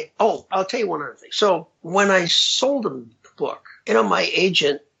I'll tell you one other thing. So when I sold them the book, my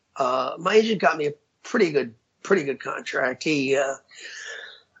agent got me a pretty good contract. He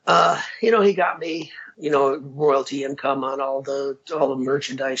got me, royalty income on all the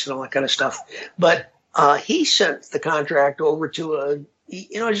merchandise and all that kind of stuff. But he sent the contract over to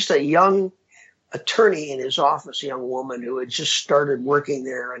just a young attorney in his office, a young woman who had just started working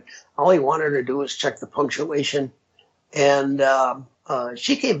there, and all he wanted her to do was check the punctuation. And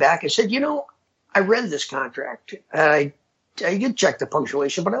she came back and said, I read this contract, and I did check the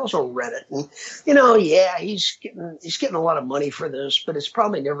punctuation, but I also read it. And, he's getting a lot of money for this, but it's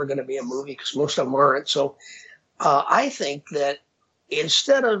probably never going to be a movie because most of them aren't. So I think that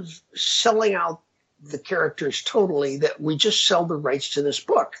instead of selling out the characters totally, that we just sell the rights to this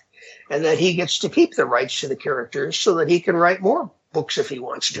book, and that he gets to keep the rights to the characters so that he can write more books if he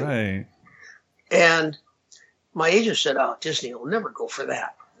wants to. Right. And my agent said, Disney will never go for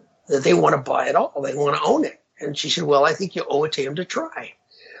that. That they want to buy it all. They want to own it. And she said, well, I think you owe it to him to try.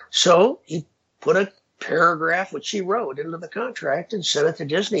 So he put a paragraph, which she wrote, into the contract and sent it to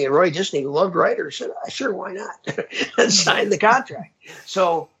Disney. And Roy Disney, who loved writers, said, sure, why not? And signed the contract.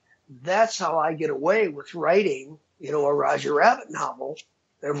 So that's how I get away with writing, a Roger Rabbit novel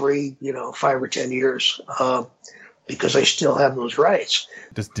every, 5 or 10 years, because I still have those rights.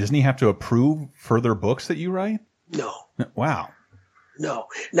 Does Disney have to approve further books that you write? No. Wow. No.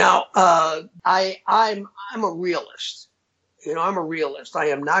 Now, I'm a realist. I'm a realist. I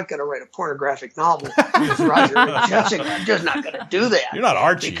am not going to write a pornographic novel with Roger and Jessica. I'm just not going to do that. You're not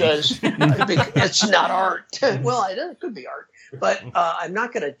Archie. Because it's not art. Well, it could be art. But I'm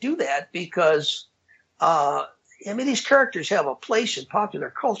not going to do that because, these characters have a place in popular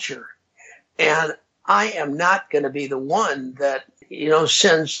culture. And I am not going to be the one that,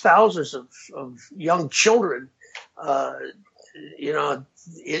 sends thousands of young children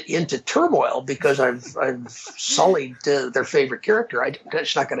into turmoil because I've sullied their favorite character. I'm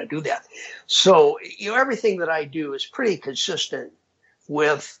just not going to do that. So, everything that I do is pretty consistent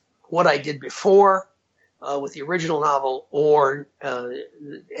with what I did before with the original novel or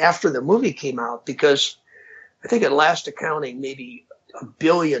after the movie came out, because I think at last accounting, maybe 1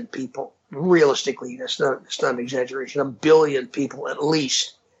 billion people, realistically, that's not an exaggeration, 1 billion people at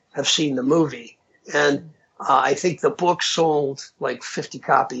least have seen the movie. And I think the book sold like 50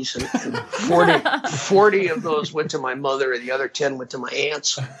 copies, and 40 of those went to my mother, and the other 10 went to my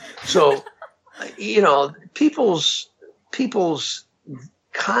aunts. So, people's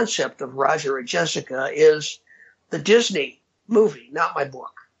concept of Roger and Jessica is the Disney movie, not my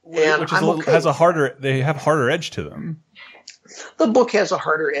book. And which has a harder. They have harder edge to them. The book has a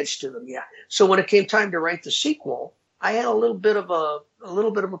harder edge to them, yeah. So when it came time to write the sequel, I had a little bit of a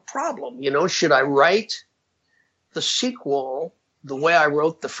problem. Should I write the sequel the way I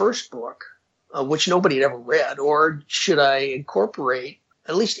wrote the first book, which nobody had ever read, or should I incorporate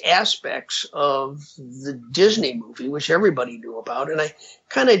at least aspects of the Disney movie, which everybody knew about? And I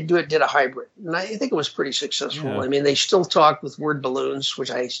kind of did a hybrid, and I think it was pretty successful. Yeah. I mean, they still talk with word balloons, which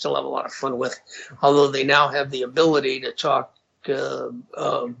I still have a lot of fun with, although they now have the ability to talk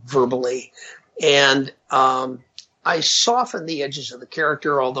verbally. And I softened the edges of the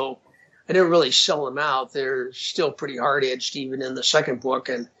character, although I didn't really sell them out. They're still pretty hard-edged even in the second book,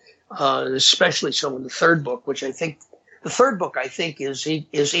 and especially so in the third book, which I think the third book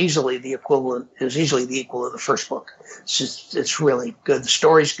is easily the equal of the first book. It's really good. The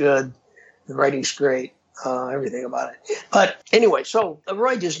story's good, the writing's great, everything about it. But anyway, so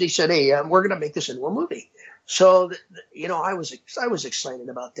Roy Disney said, "Hey, we're going to make this into a movie." So I was excited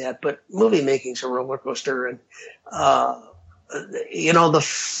about that. But movie making's a roller coaster, and the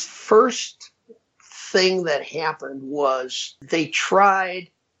first thing that happened was they tried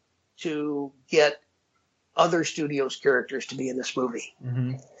to get other studios' characters to be in this movie.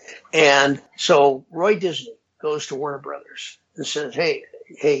 Mm-hmm. And so Roy Disney goes to Warner Brothers and says, hey,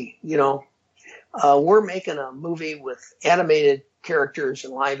 we're making a movie with animated characters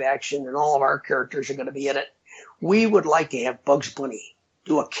in live action, and all of our characters are going to be in it. We would like to have Bugs Bunny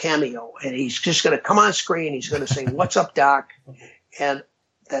do a cameo, and he's just going to come on screen. He's going to say, "What's up, Doc?" And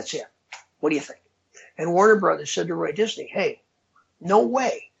that's it. What do you think? And Warner Brothers said to Roy Disney, "Hey, no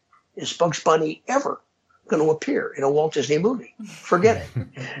way is Bugs Bunny ever going to appear in a Walt Disney movie. Forget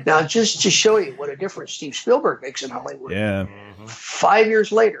it." Now, just to show you what a difference Steve Spielberg makes in Hollywood. Yeah. 5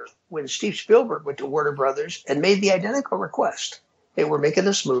 years later, when Steve Spielberg went to Warner Brothers and made the identical request, "Hey, we're making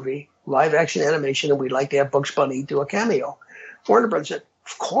this movie, live action animation, and we'd like to have Bugs Bunny do a cameo," Warner Brothers said,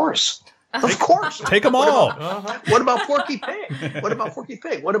 "Of course. Of course. Take them all." What about Porky Pig? What about Porky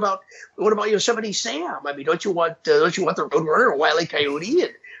Pig? What about Yosemite Sam? I mean, don't you want the Roadrunner or Wile E. Coyote?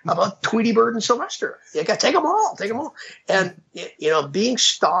 And how about Tweety Bird and Sylvester? You got to take them all. Take them all. And being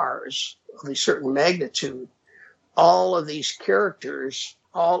stars of a certain magnitude, all of these characters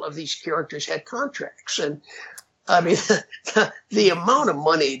had contracts, and I mean, the amount of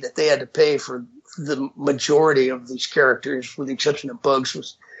money that they had to pay for the majority of these characters, with the exception of Bugs,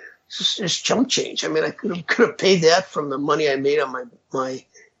 was just chump change. I mean, I could have paid that from the money I made on my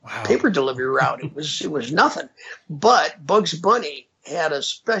paper delivery route. It was nothing. But Bugs Bunny had a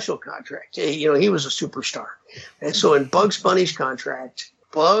special contract. He was a superstar, and so in Bugs Bunny's contract,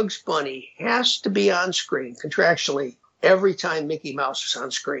 Bugs Bunny has to be on screen contractually every time Mickey Mouse is on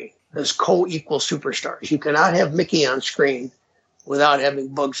screen as co-equal superstars. You cannot have Mickey on screen without having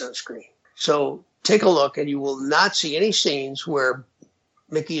Bugs on screen. So take a look, and you will not see any scenes where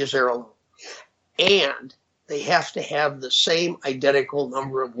Mickey is there alone. And they have to have the same identical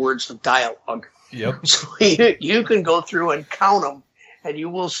number of words of dialogue. Yep. So you can go through and count them, and you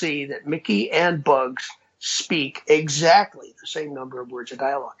will see that Mickey and Bugs speak exactly the same number of words of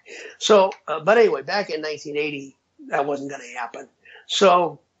dialogue. So, but anyway, back in 1980, that wasn't going to happen.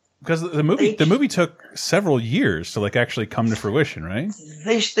 So, because the movie took several years to actually come to fruition, right?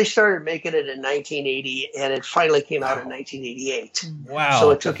 They started making it in 1980, and it finally came out in 1988. Wow!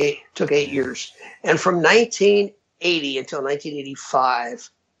 So it took 8 years, and from 1980 until 1985,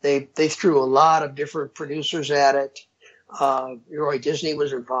 they threw a lot of different producers at it. Roy Disney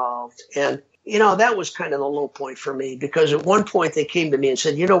was involved, and that was kind of the low point for me, because at one point they came to me and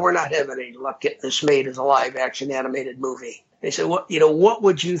said, "We're not having any luck getting this made as a live action animated movie." They said, "What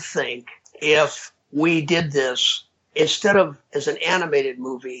would you think if we did this instead of as an animated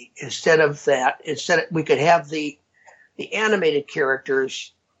movie? We could have the animated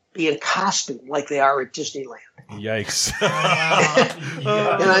characters be in costume like they are at Disneyland." Yikes!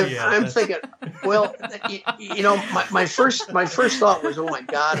 And I'm thinking, well, my first thought was, "Oh my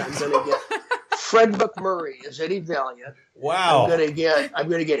God, I'm going to get Fred McMurray as Eddie Valiant. Wow! I'm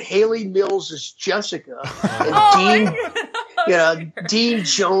going to get Haley Mills as Jessica, and Dean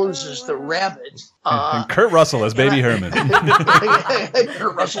Jones as the Rabbit, and Kurt Russell as Baby Herman."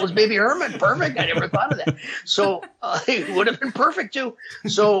 Kurt Russell as Baby Herman, perfect. I never thought of that. So it would have been perfect too.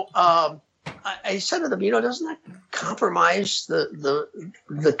 So I said to them, doesn't that compromise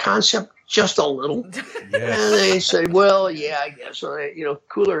the concept just a little? Yes. And they said, "Well, yeah, I guess." So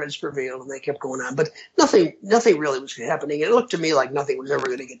cooler heads prevailed, and they kept going on. But nothing really was happening. It looked to me like nothing was ever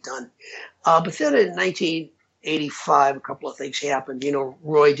going to get done. But then in 1985, a couple of things happened.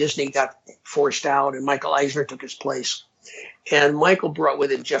 Roy Disney got forced out, and Michael Eisner took his place. And Michael brought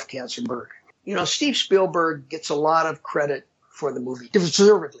with him Jeff Katzenberg. Steve Spielberg gets a lot of credit for the movie,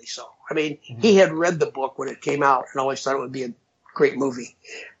 deservedly so. I mean, he had read the book when it came out and always thought it would be a great movie.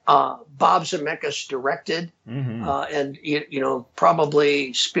 Bob Zemeckis directed, and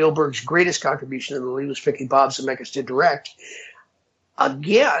probably Spielberg's greatest contribution to the movie was picking Bob Zemeckis to direct.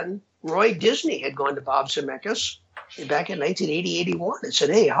 Again, Roy Disney had gone to Bob Zemeckis back in 1980-81 and said,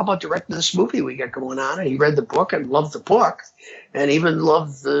 "Hey, how about directing this movie we got going on?" And he read the book and loved the book, and even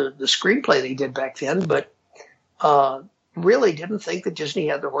loved the screenplay they did back then, but really didn't think that Disney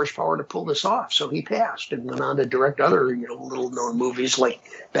had the horsepower to pull this off. So he passed and went on to direct other, little-known movies like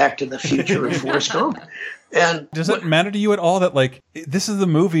Back to the Future and Forrest Gump. And does it matter to you at all that this is the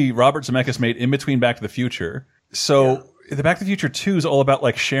movie Robert Zemeckis made in between Back to the Future? So the Back to the Future 2 is all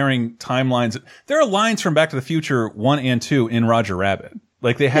about sharing timelines. There are lines from Back to the Future 1 and 2 in Roger Rabbit.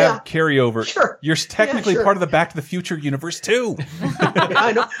 They have carryover. Sure. You're technically part of the Back to the Future universe too.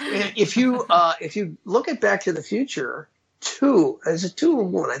 I know. If you look at Back to the Future 2, is it 2 or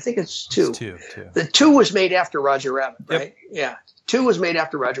 1? I think it's 2. It's 2. The 2 was made after Roger Rabbit, right? Yep. Yeah. 2 was made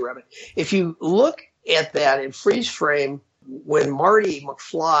after Roger Rabbit. If you look at that in freeze frame when Marty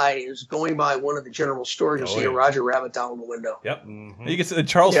McFly is going by one of the general stores, you see a Roger Rabbit down the window. Yep. You can see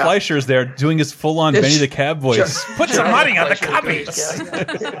Charles Fleischer's there doing his full-on Benny the Cab voice. Put some money on the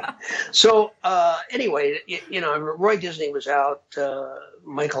Cubbies. So anyway, Roy Disney was out.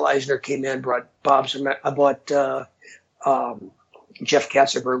 Michael Eisner came in, brought Jeff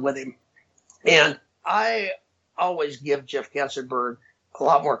Katzenberg with him, and I always give Jeff Katzenberg a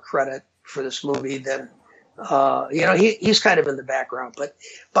lot more credit for this movie than he's kind of in the background, but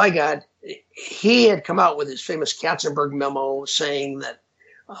by God, he had come out with his famous Katzenberg memo saying that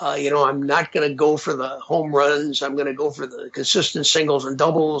I'm not going to go for the home runs. I'm going to go for the consistent singles and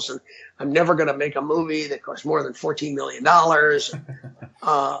doubles, and I'm never going to make a movie that costs more than $14 million.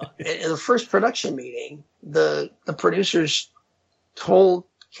 In the first production meeting, the producers told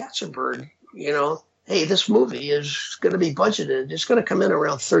Katzenberg, hey, this movie is going to be budgeted. It's going to come in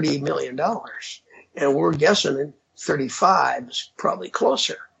around $30 million. And we're guessing 35 is probably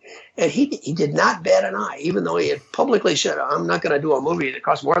closer. And he did not bat an eye, even though he had publicly said, I'm not going to do a movie that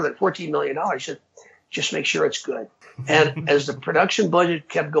costs more than $14 million. He said, just make sure it's good. And as the production budget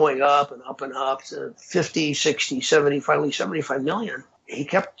kept going up and up and up to 50, 60, 70, finally 75 million, he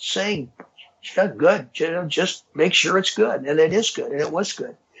kept saying, yeah, good. Just make sure it's good. And it is good. And it was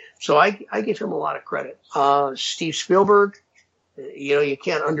good. So I give him a lot of credit. Steve Spielberg, you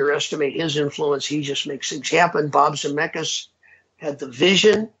can't underestimate his influence. He just makes things happen. Bob Zemeckis had the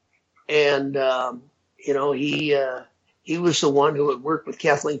vision, and he was the one who had worked with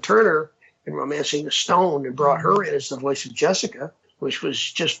Kathleen Turner in Romancing the Stone and brought her in as the voice of Jessica, which was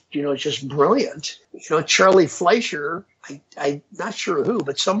just brilliant. Charlie Fleischer, I'm not sure who,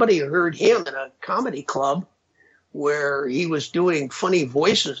 but somebody heard him in a comedy club where he was doing funny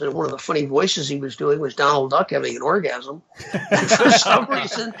voices, and one of the funny voices he was doing was Donald Duck having an orgasm. And for some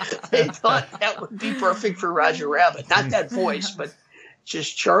reason, they thought that would be perfect for Roger Rabbit. Not that voice, but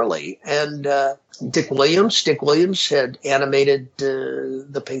just Charlie. And Dick Williams. Dick Williams had animated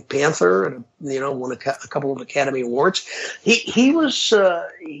the Pink Panther and won a couple of Academy Awards. He was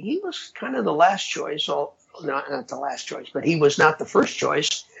kind of the last choice. Not the last choice, but he was not the first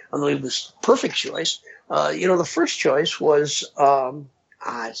choice, although he was the perfect choice. The first choice was,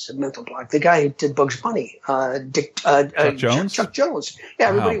 it's a mental block. The guy who did Bugs Bunny, Chuck Jones? Chuck Jones. Yeah,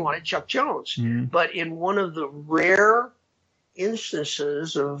 everybody wanted Chuck Jones. Mm-hmm. But in one of the rare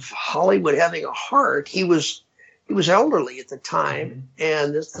instances of Hollywood having a heart, he was elderly at the time,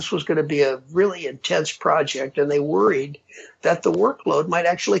 and this was going to be a really intense project, and they worried that the workload might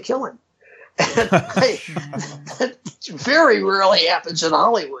actually kill him. That very rarely happens in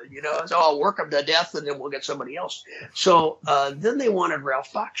Hollywood, So I'll work them to death and then we'll get somebody else. So then they wanted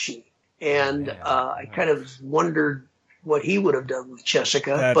Ralph Bakshi, and I kind of wondered what he would have done with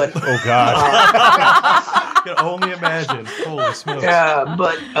Jessica. Oh God! I can only imagine. Holy smokes! Yeah,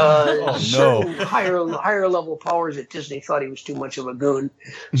 but certain higher level powers at Disney thought he was too much of a goon,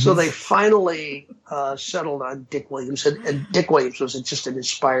 so they finally settled on Dick Williams, and Dick Williams was just an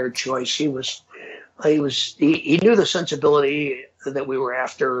inspired choice. He knew the sensibility that we were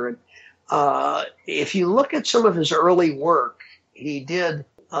after. And if you look at some of his early work, he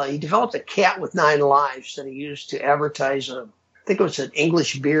developed a cat with 9 lives that he used to advertise I think it was an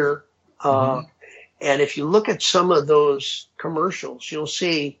English beer. And if you look at some of those commercials, you'll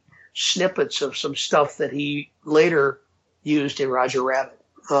see snippets of some stuff that he later used in Roger Rabbit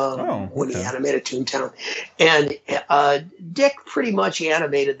when he animated Toontown. And Dick pretty much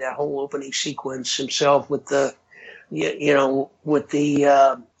animated that whole opening sequence himself with the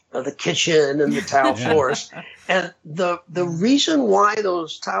kitchen and the tile floors. And the reason why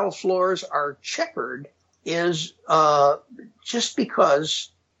those tile floors are checkered is just because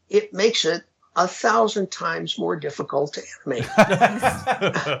it makes it 1,000 times more difficult to animate.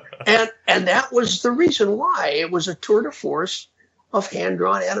 and that was the reason why it was a tour de force of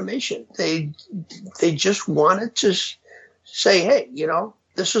hand-drawn animation. They just wanted to say, hey,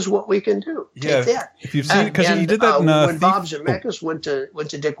 this is what we can do. Take that. If you've seen it, because he did that when Bob Zemeckis went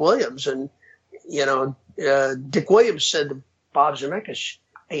to Dick Williams, and Dick Williams said to Bob Zemeckis,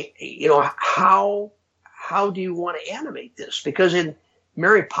 hey, how do you want to animate this? Because in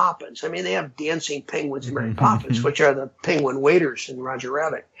Mary Poppins, they have dancing penguins in Mary Poppins, which are the penguin waiters in Roger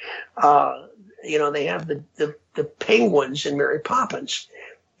Rabbit. They have the penguins in Mary Poppins.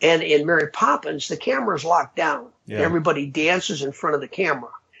 And in Mary Poppins, the camera's locked down. Yeah. Everybody dances in front of the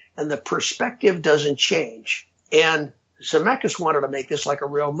camera, and the perspective doesn't change. And Zemeckis wanted to make this like a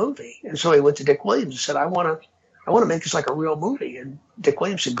real movie. And so he went to Dick Williams and said, I want to make this like a real movie. And Dick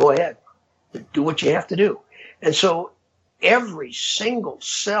Williams said, go ahead, do what you have to do. And so every single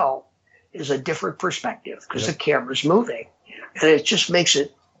cell is a different perspective because the camera's moving. And it just makes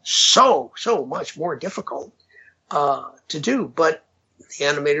it so much more difficult to do. But the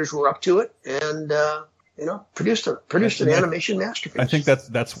animators were up to it, and produced an animation masterpiece. I think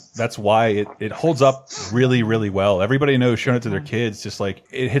that's why it holds up really, really well. Everybody knows showing it to their kids, just like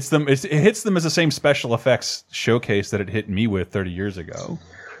it hits them. It hits them as the same special effects showcase that it hit me with 30 years ago.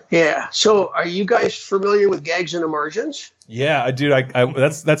 Yeah. So, are you guys familiar with Gags and Emergence? Yeah, dude.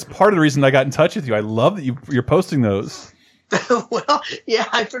 That's part of the reason I got in touch with you. I love that you're posting those. Well, yeah,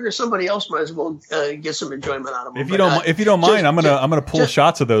 I figure somebody else might as well get some enjoyment out of them. If you don't mind, I'm gonna pull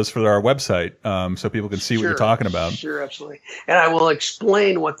shots of those for our website, so people can see what you're talking about. Sure, absolutely. And I will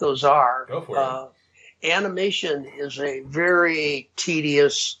explain what those are. Go for it. Animation is a very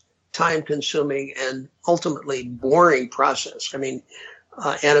tedious, time-consuming, and ultimately boring process. I mean,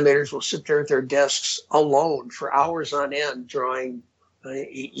 animators will sit there at their desks alone for hours on end drawing,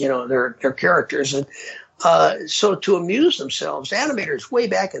 their characters. And so to amuse themselves, animators way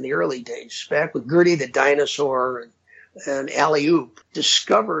back in the early days, back with Gertie the Dinosaur and Alley Oop,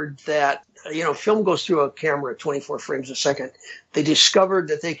 discovered that, film goes through a camera at 24 frames a second. They discovered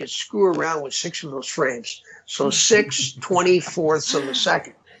that they could screw around with 6 of those frames. So 6 24ths of a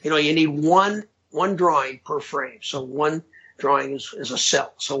second. You need one drawing per frame. So one drawing is a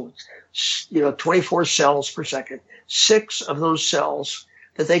cell. So, 24 cells per second. 6 of those cells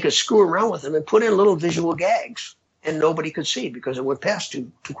that they could screw around with them and put in little visual gags, and nobody could see because it went past too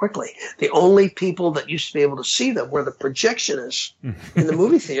quickly. The only people that used to be able to see them were the projectionists in the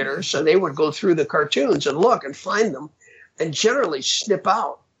movie theaters, so they would go through the cartoons and look and find them and generally snip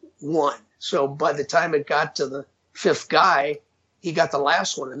out one. So by the time it got to the 5th guy, he got the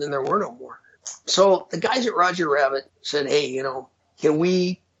last one, and then there were no more. So the guys at Roger Rabbit said, hey, can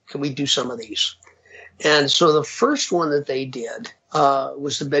we do some of these? And so the first one that they did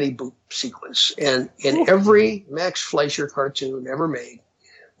was the Betty Boop sequence. And in every Max Fleischer cartoon ever made,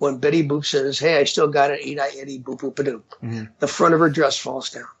 when Betty Boop says, hey, I still got it, Eat-I, Eddie, boop, boop, a doop, the front of her dress falls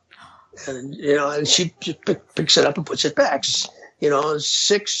down. And, and she just picks it up and puts it back.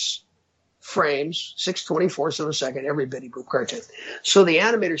 6 frames, 6 24ths of a second, every Betty Boop cartoon. So the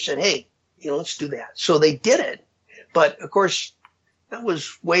animator said, hey, let's do that. So they did it. But, of course, that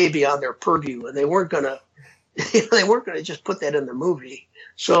was way beyond their purview, and they weren't going to just put that in the movie.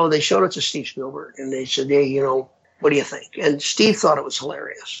 So they showed it to Steve Spielberg, and they said, hey, what do you think? And Steve thought it was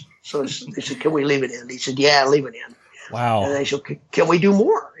hilarious. So they said, can we leave it in? He said, yeah, leave it in. Wow. And they said, can we do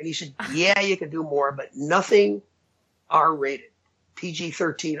more? And he said, yeah, you can do more, but nothing R-rated,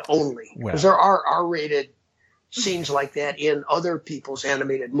 PG-13 only. Because there are R-rated scenes like that in other people's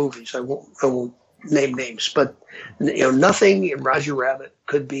animated movies. I won't name names, but nothing in Roger Rabbit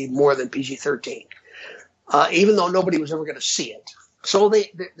could be more than PG-13, even though nobody was ever going to see it. So there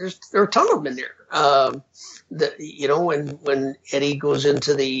are a ton of them in there. When Eddie goes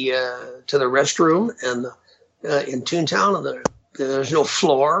into the to the restroom and in Toontown, and there's no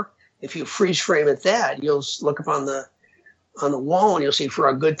floor. If you freeze frame at that, you'll look up on the wall and you'll see "For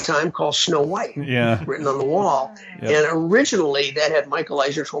a Good Time, Call Snow White" written on the wall. Yep. And originally that had Michael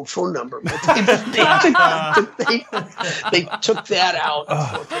Eisner's home phone number, but they took that out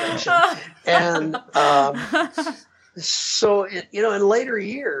of production. And so in later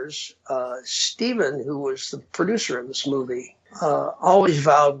years, Steven, who was the producer of this movie, always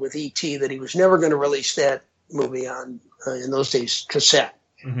vowed with E.T. that he was never going to release that movie on in those days cassette.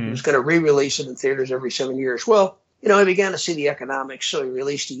 He was going to re-release it in theaters every 7 years. Well, he began to see the economics, so he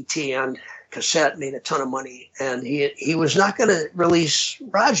released E.T. on cassette, made a ton of money, and he was not going to release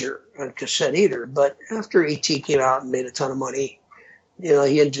Roger on cassette either. But after E.T. came out and made a ton of money,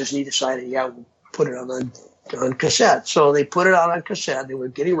 he and Disney decided, we'll put it on cassette. So they put it out on cassette. They were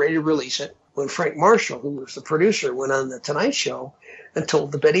getting ready to release it when Frank Marshall, who was the producer, went on The Tonight Show and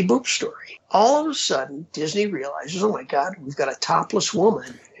told the Betty Boop story. All of a sudden, Disney realizes, oh my God, we've got a topless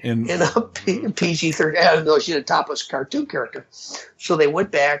woman in a PG-13. I don't know, she's a topless cartoon character. So they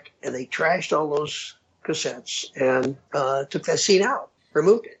went back and they trashed all those cassettes and took that scene out,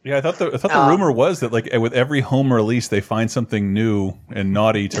 removed it. Yeah, I thought the rumor was that with every home release, they find something new and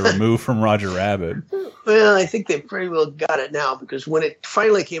naughty to remove from Roger Rabbit. Well, I think they pretty well got it now, because when it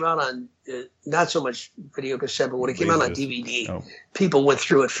finally came out on not so much video cassette, but when it came out on DVD, people went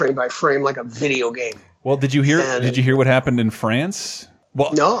through it frame by frame like a video game. Well, did you hear what happened in France?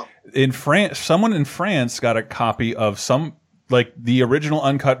 Well, no. In France, someone in France got a copy of the original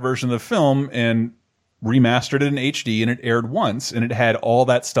uncut version of the film and remastered it in HD, and it aired once, and it had all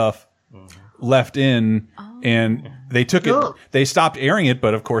that stuff left in, and they took it. They stopped airing it,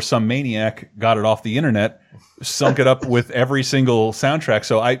 but of course, some maniac got it off the internet, sunk it up with every single soundtrack.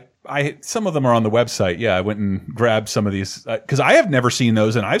 So I some of them are on the website. Yeah, I went and grabbed some of these because I have never seen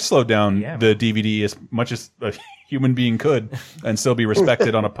those, and I've slowed down the DVD as much as a human being could and still be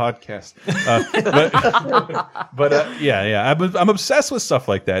respected on a podcast. Yeah, I'm obsessed with stuff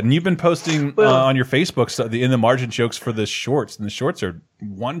like that. And you've been posting on your Facebook the in the margin jokes for the shorts, and the shorts are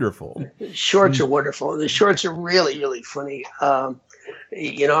wonderful. The shorts are wonderful. The shorts are really, really funny.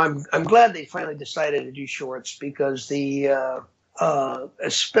 You know, I'm glad they finally decided to do shorts because the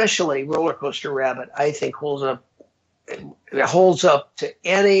especially Roller Coaster Rabbit, I think holds up to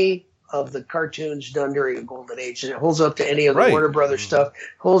any of the cartoons done during the Golden Age, and it holds up to any of the Warner Brothers stuff.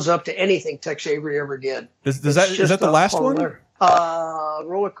 Holds up to anything Tex Avery ever did. Is that the last one?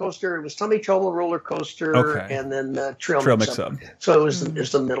 Roller Coaster. It was Tummy Trouble, Roller Coaster, and then Trail Mix Up. So it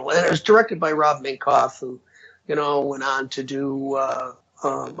was the middle, and it was directed by Rob Minkoff, who went on to do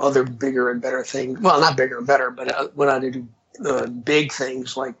other bigger and better things. Well, not bigger and better, but went on to do big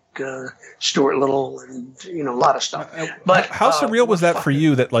things like Stuart Little and a lot of stuff. But how surreal was that for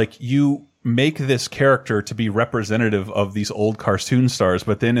you that like you make this character to be representative of these old cartoon stars,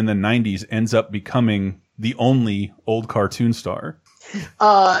 but then in the 90s ends up becoming the only old cartoon star?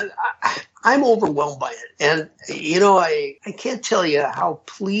 I'm overwhelmed by it, and I can't tell you how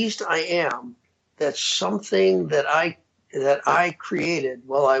pleased I am that something that I created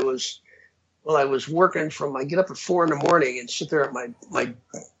while I was working I get up at 4 a.m. and sit there at my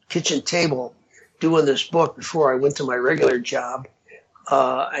kitchen table doing this book before I went to my regular job.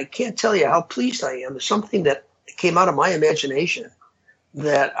 I can't tell you how pleased I am. It's something that came out of my imagination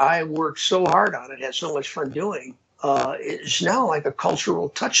that I worked so hard on. It had so much fun doing. It's now like a cultural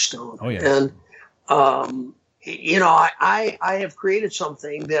touchstone. Oh, yeah. And, I have created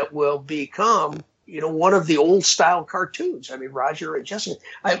something that will become, one of the old style cartoons. I mean, Roger and Jessica.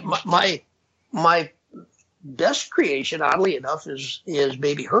 My best creation, oddly enough, is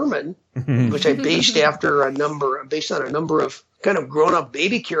Baby Herman, which I based on a number of kind of grown-up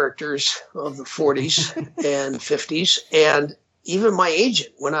baby characters of the 40s and 50s. And even my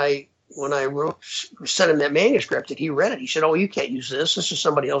agent, when I sent him that manuscript and he read it, he said, "Oh, you can't use this. This is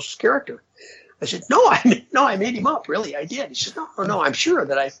somebody else's character." I said, "No, I made him up. Really, I did." He said, "No, I'm sure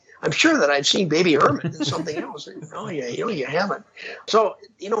that I've seen Baby Herman and something else." "No, you haven't." So,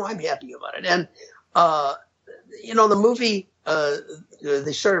 I'm happy about it. And, the movie,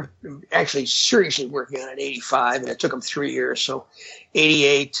 they started actually seriously working on it in 85, and it took them 3 years. So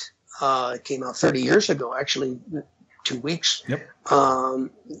 88, it came out 30 years ago, actually 2 weeks,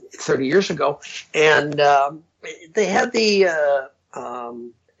 30 years ago. And they had the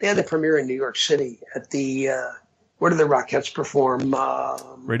premiere in New York City at the where did the Rockettes perform?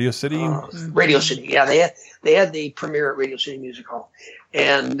 Radio City. Radio City. Yeah, they had the premiere at Radio City Music Hall,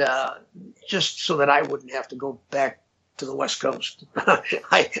 and just so that I wouldn't have to go back to the West Coast.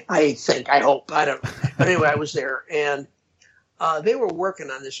 I hope. I don't know. But anyway, I was there, and they were working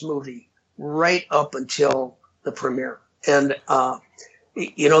on this movie right up until the premiere, and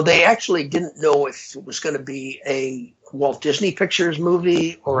they actually didn't know if it was going to be a Walt Disney Pictures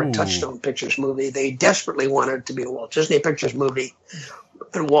movie or a Touchstone Pictures movie. They desperately wanted it to be a Walt Disney Pictures movie,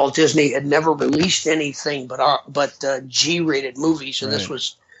 and Walt Disney had never released anything but G-rated movies, and this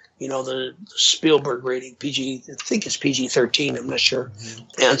was, the Spielberg rating, PG. I think it's PG-13. I'm not sure.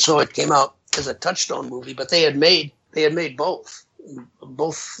 And so it came out as a Touchstone movie, but they had made both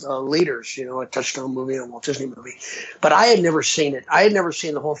leaders, a Touchstone movie and a Walt Disney movie. But I had never seen it. I had never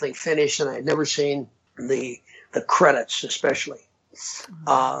seen the whole thing finished, and I had never seen the credits, especially.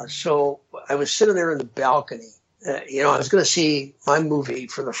 So I was sitting there in the balcony. I was going to see my movie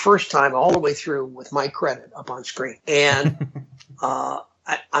for the first time all the way through with my credit up on screen. And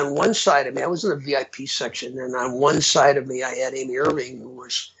on one side of me, I was in the VIP section, and on one side of me, I had Amy Irving, who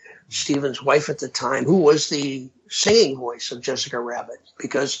was Stephen's wife at the time, who was the singing voice of Jessica Rabbit,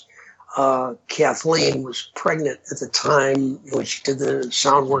 because Kathleen was pregnant at the time when she did the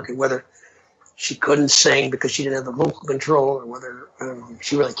sound work, and whether she couldn't sing because she didn't have the vocal control, or whether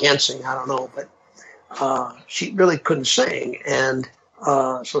she really can't sing, I don't know, but she really couldn't sing. And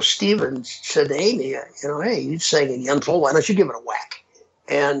so Stephen said to Amy, "Hey, you sing in Young Soul, why don't you give it a whack?"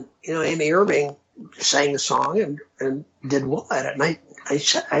 And, Amy Irving sang the song and did well at it. And I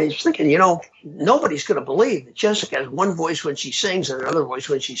was thinking, nobody's going to believe that Jessica has one voice when she sings and another voice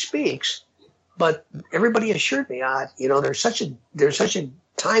when she speaks. But everybody assured me, there's such a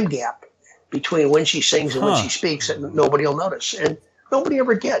time gap between when she sings and when she speaks that nobody will notice. And nobody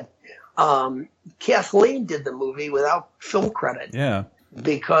ever did. Kathleen did the movie without film credit. Yeah.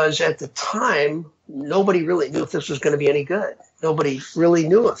 Because at the time, nobody really knew if this was going to be any good. Nobody really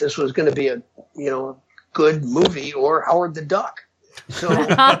knew if this was going to be a good movie or Howard the Duck.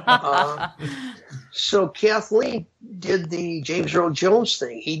 So Kathleen did the James Earl Jones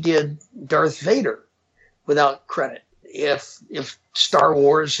thing. He did Darth Vader without credit. If Star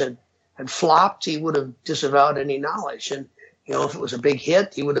Wars had flopped, he would have disavowed any knowledge. And if it was a big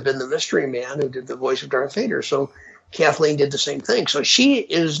hit, he would have been the mystery man who did the voice of Darth Vader. So Kathleen did the same thing. So she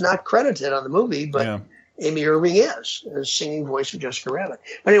is not credited on the movie, but Amy Irving is singing voice of Jessica Rabbit.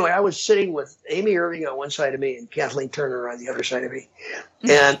 But anyway, I was sitting with Amy Irving on one side of me and Kathleen Turner on the other side of me.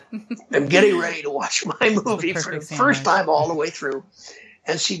 And I'm getting ready to watch my movie for the first time all the way through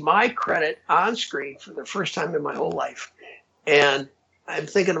and see my credit on screen for the first time in my whole life. And I'm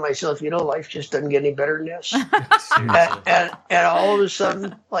thinking to myself, life just doesn't get any better than this. and all of a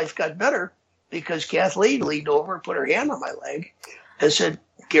sudden, life got better because Kathleen leaned over and put her hand on my leg and said,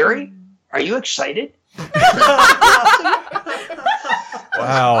 "Gary, are you excited?"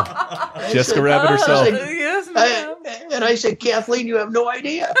 Wow. Jessica Rabbit herself. I said, "Kathleen, you have no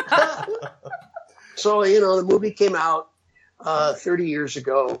idea." So, the movie came out 30 years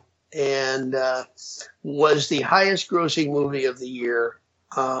ago and was the highest grossing movie of the year.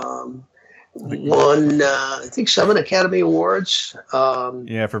 Won, I think, 7 Academy Awards.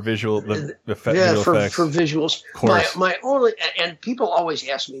 For visual effects. For visuals. My only, and people always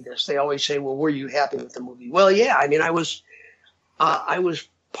ask me this. They always say, "Well, were you happy with the movie?" Well, yeah. I mean, I was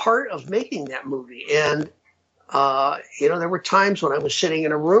part of making that movie, and there were times when I was sitting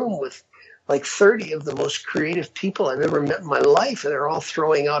in a room with like 30 of the most creative people I've ever met in my life, and they're all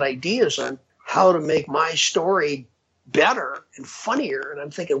throwing out ideas on how to make my story better and funnier. And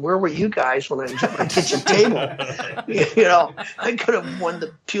I'm thinking, where were you guys when I was at my kitchen table? I could have won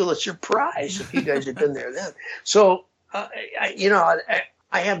the Pulitzer Prize if you guys had been there then. So,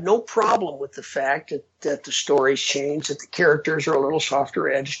 I have no problem with the fact that the story's changed, that the characters are a little softer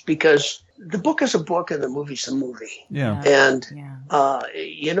edged, because the book is a book and the movie's a movie. Yeah. And,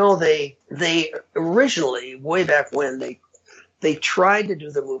 they originally, way back when, they tried to do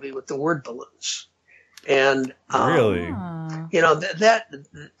the movie with the word balloons. And really,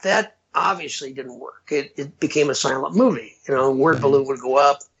 that obviously didn't work. It became a silent movie. Word balloon would go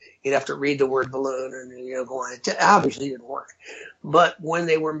up. You'd have to read the word balloon and go on. It obviously didn't work. But when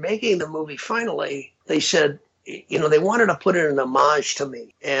they were making the movie, finally, they said, they wanted to put in an homage to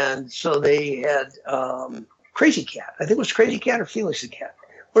me, and so they had Crazy Cat. I think it was Crazy Cat or Felix the Cat.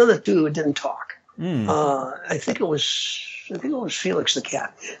 One of the two who didn't talk. I think it was Felix the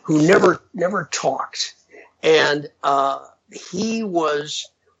Cat, who never talked, and he was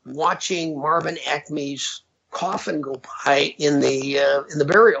watching Marvin Acme's coffin go by in the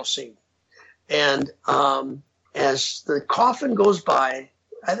burial scene, and as the coffin goes by,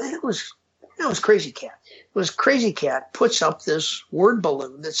 I think it was Crazy Cat. It was Crazy Cat puts up this word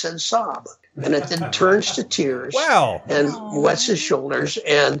balloon that said "sob," and it then turns to tears. Wow! And wets his shoulders,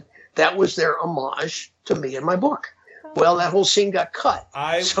 and that was their homage to me in my book. Well, that whole scene got cut.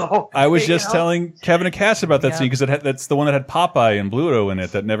 I was just telling Kevin and Cass about that scene because that's the one that had Popeye and Bluto in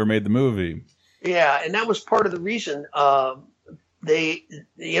it that never made the movie. Yeah, and that was part of the reason.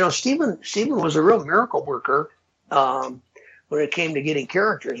 Steven was a real miracle worker when it came to getting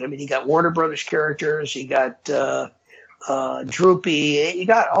characters. I mean, he got Warner Brothers characters, he got Droopy, he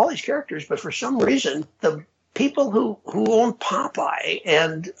got all these characters, but for some reason, the people who owned Popeye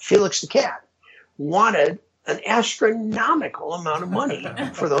and Felix the Cat wanted an astronomical amount of money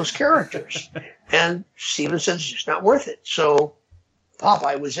for those characters. And Steven said it's just not worth it. So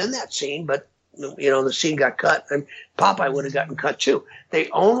Popeye was in that scene, but the scene got cut, and Popeye would have gotten cut too. The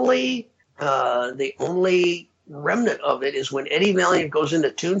only remnant of it is when Eddie Valiant goes into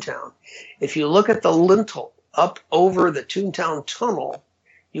Toontown. If you look at the lintel up over the Toontown tunnel,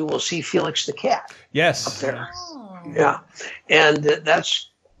 you will see Felix the Cat. Yes. Up there. Oh. Yeah. And that's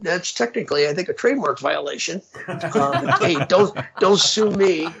technically, I think, a trademark violation. Hey, don't sue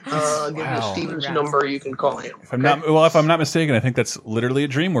me. Give me Steven's number. You can call him. If I'm not mistaken, I think that's literally a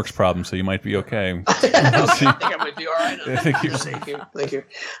DreamWorks problem. So you might be okay. I think I might be all right. Thank you.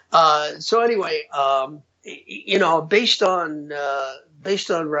 So anyway, based on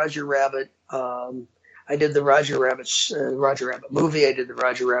Roger Rabbit, I did the Roger Rabbit movie. I did the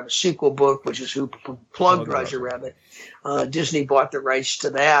Roger Rabbit sequel book, which is who plugged Roger Rabbit. Disney bought the rights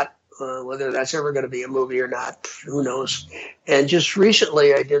to that. Whether that's ever going to be a movie or not, who knows? And just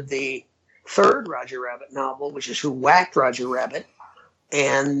recently, I did the third Roger Rabbit novel, which is Who Whacked Roger Rabbit.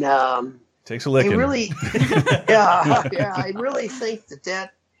 And takes a licking. I really think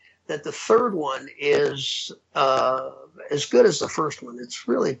that the third one is as good as the first one. It's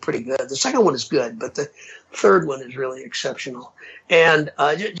really pretty good. The second one is good, but the third one is really exceptional. And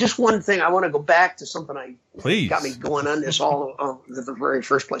just one thing, I want to go back to something got me going on this all in the very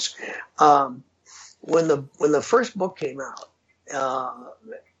first place. When the first book came out,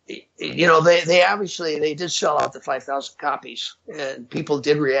 they obviously they did sell out the 5,000 copies, and people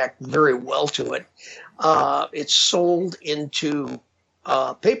did react very well to it. It sold into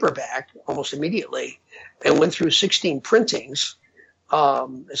paperback almost immediately and went through 16 printings,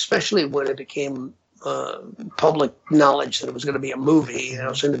 especially when it became public knowledge that it was going to be a movie, it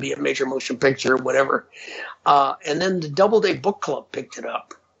was going to be a major motion picture, whatever. And then the Doubleday Book Club picked it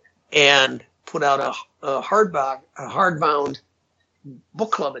up and put out a hardbound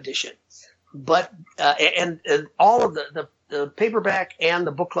book club edition. But and all of the paperback and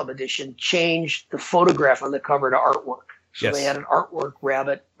the book club edition changed the photograph on the cover to artwork. So They had an artwork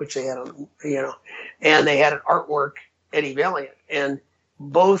Rabbit, which they had, and they had an artwork Eddie Valiant. And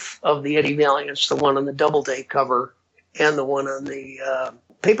both of the Eddie Valiants, the one on the Doubleday cover and the one on the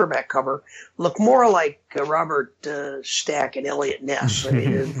paperback cover, look more like Robert Stack and Elliot Ness,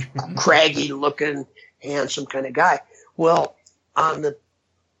 craggy looking, handsome kind of guy. Well, on the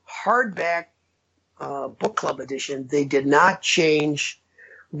hardback book club edition, they did not change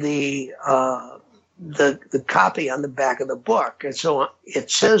the copy on the back of the book. And so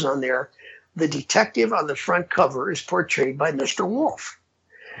it says on there, the detective on the front cover is portrayed by Mr. Wolf.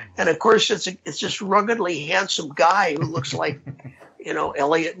 And of course, it's this ruggedly handsome guy who looks like,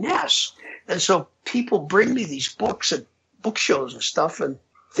 Elliot Ness. And so people bring me these books at book shows and stuff, and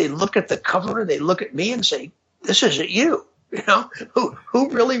they look at the cover, they look at me and say, this isn't you. Who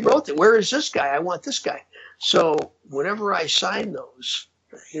really wrote it? Where is this guy? I want this guy. So whenever I sign those,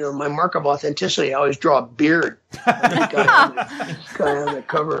 my mark of authenticity, I always draw a beard on the guy on the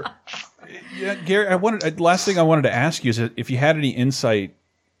cover. Yeah, Gary, last thing I wanted to ask you is if you had any insight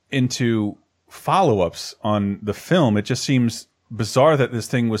into follow-ups on the film. It just seems bizarre that this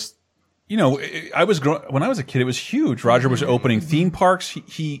thing was, when I was a kid, it was huge. Roger was opening theme parks.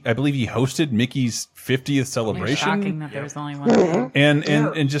 I believe he hosted Mickey's 50th celebration. It's shocking that there was only one.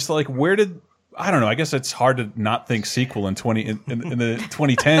 And just like, where did, I don't know, I guess it's hard to not think sequel in the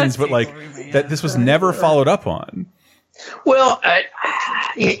 2010s, but like that this was never followed up on. Well, a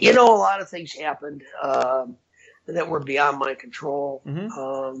lot of things happened that were beyond my control. Jeff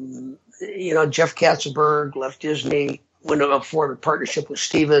Katzenberg left Disney, went up for a partnership with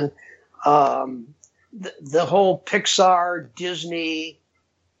Steven. The whole Pixar, Disney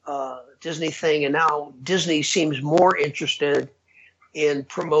thing, and now Disney seems more interested in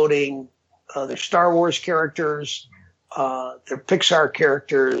promoting their Star Wars characters, their Pixar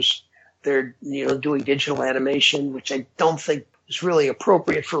characters. They're doing digital animation, which I don't think is really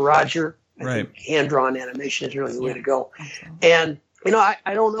appropriate for Roger. I think hand-drawn animation is really the way to go. And I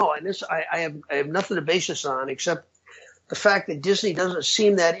don't know. And this I have nothing to base this on except the fact that Disney doesn't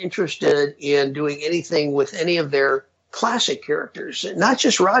seem that interested in doing anything with any of their classic characters, not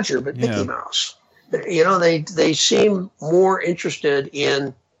just Roger, but Mickey Mouse. They seem more interested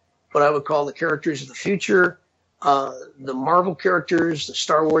in what I would call the characters of the future, the Marvel characters, the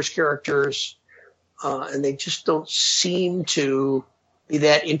Star Wars characters, and they just don't seem to be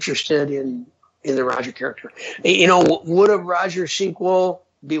that interested in the Roger character. Would a Roger sequel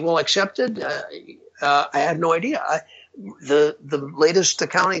be well accepted? I have no idea. The latest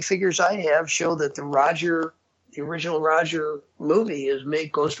accounting figures I have show that the original Roger movie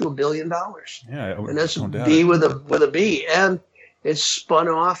goes to $1 billion. Yeah, and that's a B with a B, and it's spun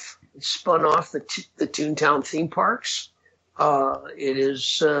off. It spun off the Toontown theme parks. It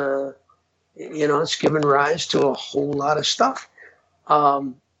is, it's given rise to a whole lot of stuff.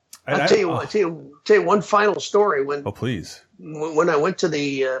 I'll tell you one final story. Please. When I went to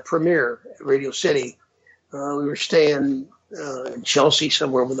the premiere at Radio City, we were staying in Chelsea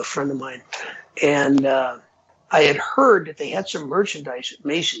somewhere with a friend of mine, and I had heard that they had some merchandise at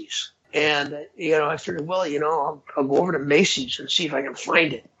Macy's, and I figured, well, I'll go over to Macy's and see if I can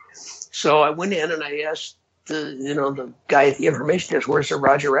find it. So I went in and I asked the guy at the information desk, where's the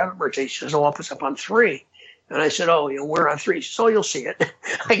Roger Rabbit merch? He says, oh, it's up on 3. And I said, oh, we're on 3. So you'll see it.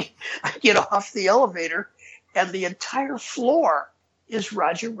 I get off the elevator and the entire floor is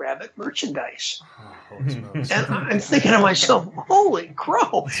Roger Rabbit merchandise. And I'm thinking to myself, holy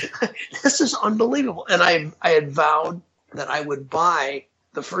crow, this is unbelievable. And I had vowed that I would buy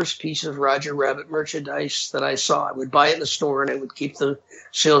the first piece of Roger Rabbit merchandise that I saw. I would buy it in the store and I would keep the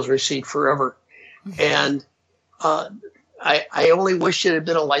sales receipt forever. And I only wish it had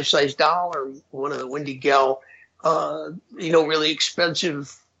been a life-size doll or one of the Wendy Gell, really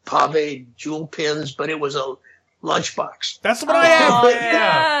expensive pave jewel pins, but it was a lunchbox. That's what I have.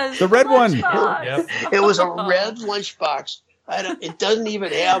 Yes, the red one. Yep. It was a red lunchbox. It doesn't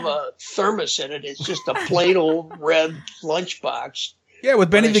even have a thermos in it. It's just a plain old red lunchbox. Yeah,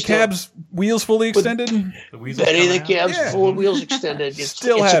 with Benny the Cab's wheels fully extended. Benny the Cab's full wheels extended. It's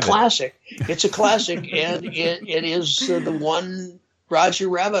a classic. It's a classic, and it is the one Roger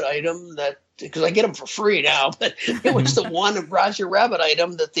Rabbit item that, because I get them for free now, but it was the one Roger Rabbit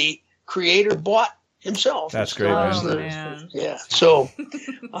item that the creator bought himself. That's great, man. Yeah. So,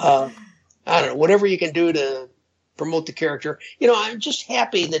 I don't know, whatever you can do to promote the character. I'm just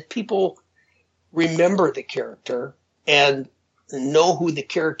happy that people remember the character and know who the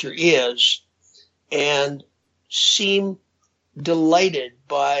character is and seem delighted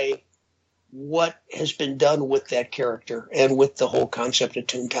by what has been done with that character and with the whole concept of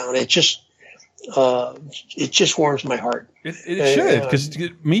Toontown. It just warms my heart. It should, because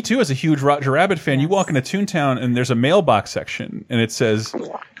me too, as a huge Roger Rabbit fan, you walk into Toontown and there's a mailbox section and it says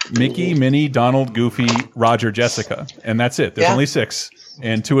Mickey, Minnie, Donald, Goofy, Roger, Jessica, and that's it. There's only 6.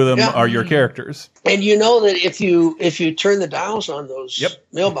 And 2 of them are your characters. And you know that if you turn the dials on those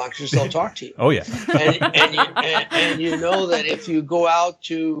mailboxes, they'll talk to you. Oh yeah. and you know that if you go out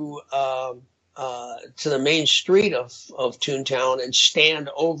to the main street of Toontown and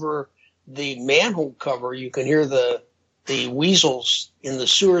stand over the manhole cover, you can hear the weasels in the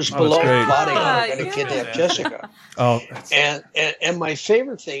sewers below plotting how they're going to kidnap Jessica. Oh, and my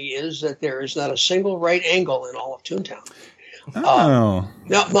favorite thing is that there is not a single right angle in all of Toontown. Oh.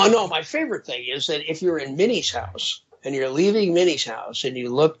 No. My favorite thing is that if you're in Minnie's house and you're leaving Minnie's house and you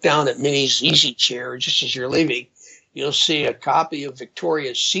look down at Minnie's easy chair just as you're leaving, you'll see a copy of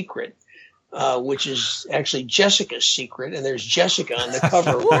Victoria's Secret, which is actually Jessica's Secret, and there's Jessica on the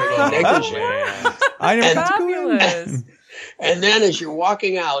cover wearing a negligee. Fabulous. And then as you're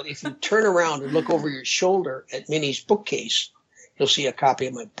walking out, if you turn around and look over your shoulder at Minnie's bookcase, you'll see a copy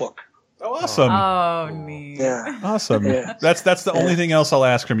of my book. Oh, awesome. Oh, neat. Yeah. Awesome. Yeah. That's the only thing else I'll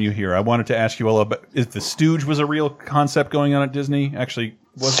ask from you here. I wanted to ask you all about if the Stooge was a real concept going on at Disney. Actually,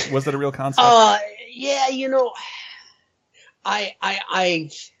 was that a real concept? Yeah, I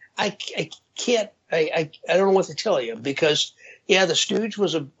can't I don't know what to tell you, because the Stooge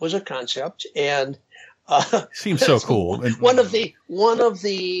was a concept, and seems so cool. One of the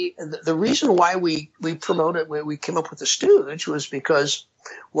reason why we promoted, we came up with the Stooge, was because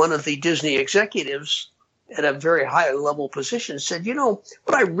one of the Disney executives at a very high level position said,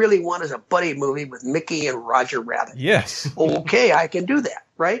 what I really want is a buddy movie with Mickey and Roger Rabbit. Yes. Okay, I can do that,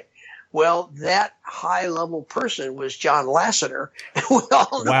 right? Well, that high level person was John Lasseter, and we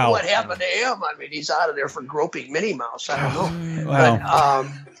all know what happened to him. I mean, he's out of there for groping Minnie Mouse. I don't know. Wow.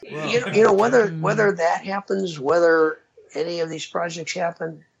 But whether that happens, whether any of these projects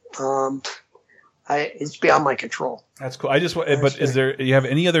happen, it's beyond my control. That's cool. But do you have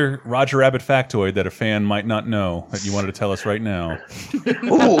any other Roger Rabbit factoid that a fan might not know that you wanted to tell us right now?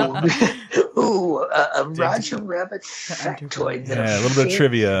 A Roger Rabbit factoid. A little bit of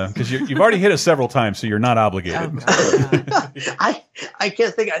trivia, because you've already hit us several times, so you're not obligated. I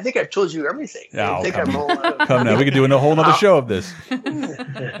can't think. I think I've told you everything. Come now, we could do a whole other show of this.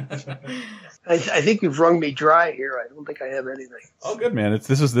 I think you've wrung me dry here. I don't think I have anything. Oh, good, man.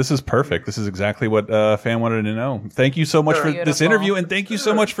 This is perfect. This is exactly what a fan wanted to know. Thank you so much for this interview, and thank you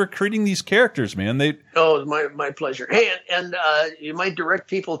so much for creating these characters, man. It's my pleasure. Hey, and you might direct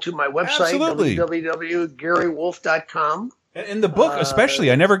people to my website, www.garywolf.com. And the book,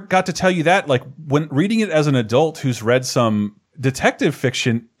 especially, I never got to tell you that. Like, when reading it as an adult who's read some detective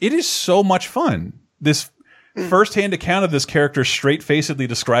fiction, it is so much fun. This first-hand account of this character straight-facedly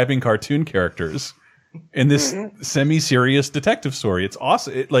describing cartoon characters in this semi-serious detective story. It's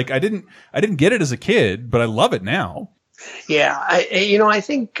awesome. I didn't get it as a kid, but I love it now. Yeah, I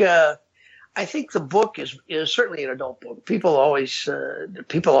think the book is certainly an adult book. People always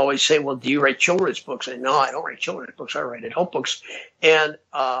say, "Well, do you write children's books?" I no, I don't write children's books. I write adult books. And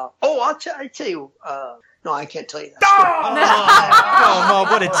I'll tell you. No, I can't tell you that. Oh,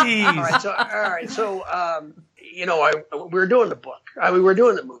 what a tease! All right. So, we were doing the book. We were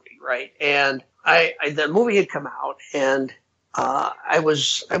doing the movie, right? And the movie had come out, and I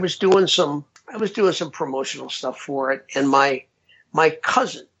was doing some promotional stuff for it. And my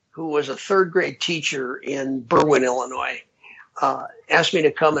cousin, who was a third grade teacher in Berwyn, Illinois, asked me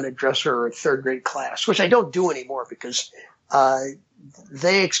to come and address her third grade class, which I don't do anymore because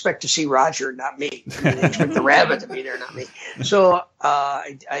they expect to see Roger, not me. They expect the rabbit to be there, not me. So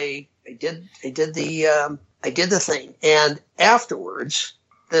I did the thing, and afterwards,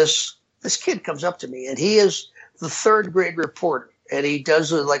 this kid comes up to me, and he is the third grade reporter and he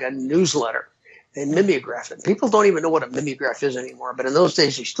does like a newsletter and mimeograph it. People don't even know what a mimeograph is anymore, but in those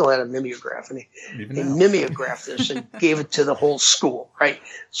days he still had a mimeograph, and he mimeographed this and gave it to the whole school, right?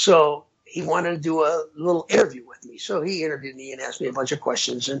 So he wanted to do a little interview with me. So he interviewed me and asked me a bunch of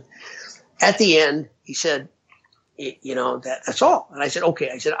questions. And at the end, he said, you know, that's all. And I said, okay.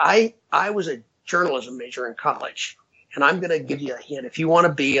 I said, I was a journalism major in college, and I'm going to give you a hint. If you want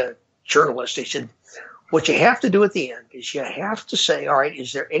to be a journalist, he said, what you have to do at the end is you have to say, all right,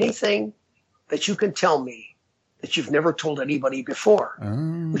 is there anything that you can tell me that you've never told anybody before?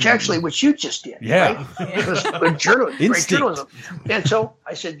 Which you just did. Yeah. Right? Because with journalism. And so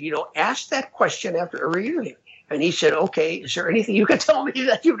I said, you know, ask that question after every interview. And he said, okay, is there anything you can tell me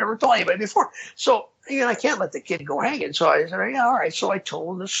that you've never told anybody before? So, you know, I can't let the kid go hanging. So I said, yeah, all right. So I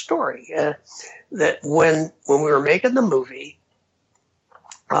told him the story that when we were making the movie,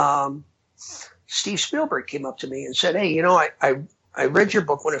 Steve Spielberg came up to me and said, hey, you know, I read your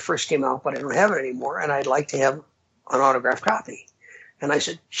book when it first came out, but I don't have it anymore, and I'd like to have an autographed copy. And I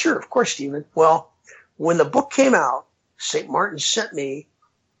said, sure, of course, Stephen. Well, when the book came out, St. Martin sent me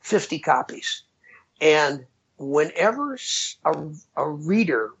 50 copies. And whenever a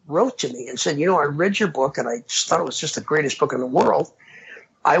reader wrote to me and said, you know, I read your book, and I just thought it was just the greatest book in the world,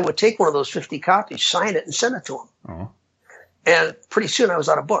 I would take one of those 50 copies, sign it, and send it to him. Oh. And pretty soon I was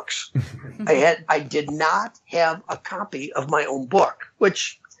out of books. I did not have a copy of my own book,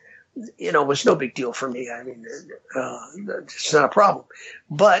 which, you know, was no big deal for me. I mean, it's not a problem.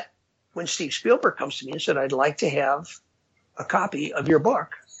 But when Steve Spielberg comes to me and said, I'd like to have a copy of your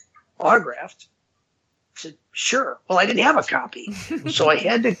book autographed, I said, sure. Well, I didn't have a copy. So I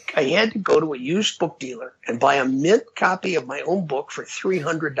had to go to a used book dealer and buy a mint copy of my own book for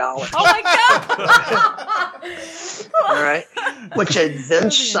 $300. Oh my God! All right. Which I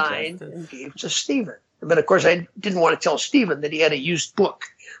then signed and gave to Stephen. But of course, I didn't want to tell Stephen that he had a used book.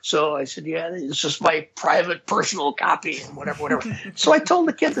 So I said, yeah, this is my private personal copy and whatever. So I told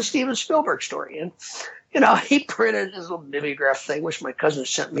the kid the Steven Spielberg story. And, you know, he printed his little mimeograph thing, which my cousin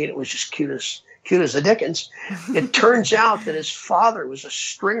sent me, and it was just cute as the Dickens. It turns out that his father was a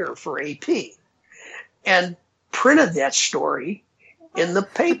stringer for AP and printed that story in the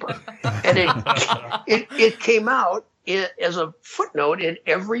paper. And it came out as a footnote in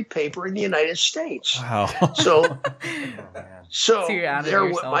every paper in the United States. Wow. So there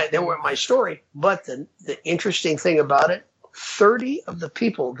went my story. But the interesting thing about it, 30 of the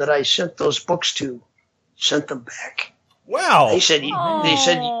people that I sent those books to sent them back. Wow. They said,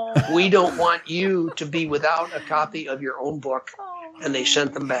 we don't want you to be without a copy of your own book. And they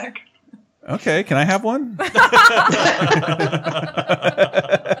sent them back. Okay, can I have one?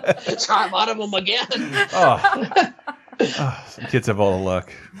 So I'm out of them again. Some kids have all the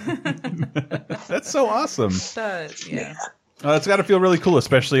luck. That's so awesome. Yeah. It's got to feel really cool,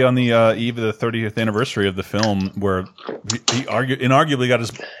 especially on the eve of the 30th anniversary of the film, where he inarguably got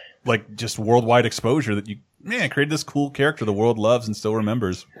his just worldwide exposure. That created this cool character the world loves and still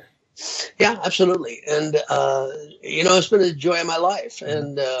remembers. Yeah, absolutely. And it's been a joy of my life.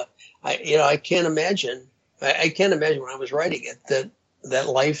 And I can't imagine. I can't imagine when I was writing it that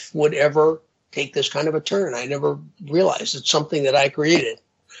life would ever take this kind of a turn. I never realized that something that I created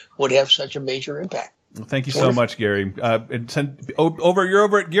would have such a major impact. Well, thank you so much, Gary. You're over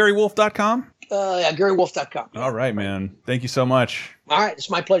at GaryWolf.com? Yeah, GaryWolf.com. All right, man. Thank you so much. All right, it's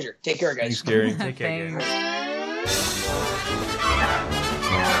my pleasure. Take care, guys. Thanks, Gary. Take care, Gary.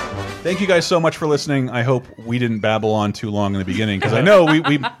 Thank you guys so much for listening. I hope we didn't babble on too long in the beginning, because I know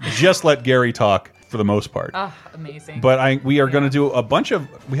we just let Gary talk for the most part. Oh, amazing. But we are going to do a bunch of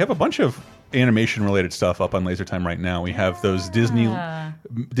animation related stuff up on Laser Time right now. We have those Disney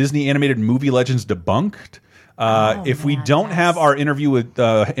animated movie legends debunked. If we don't have our interview with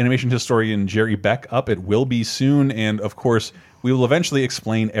animation historian Jerry Beck up, it will be soon. And of course, we will eventually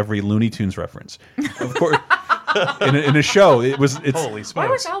explain every Looney Tunes reference. Of course. In a show, it's holy smokes. Why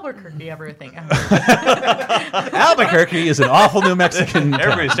was Albuquerque ever a thing? Albuquerque is an awful New Mexican.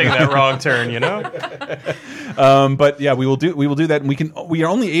 Everybody's taking that wrong turn, you know. But yeah, we will do that, and we are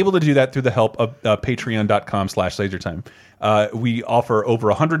only able to do that through the help of Patreon.com/LaserTime. We offer over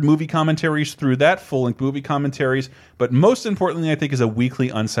 100 movie commentaries through that, full-length movie commentaries. But most importantly, I think, is a weekly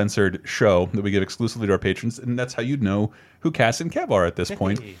uncensored show that we give exclusively to our patrons, and that's how you'd know who Cass and Kev are at this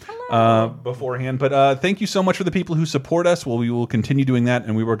point beforehand. But thank you so much for the people who support us. Well, we will continue doing that,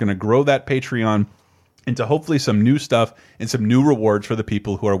 and we were going to grow that Patreon into hopefully some new stuff and some new rewards for the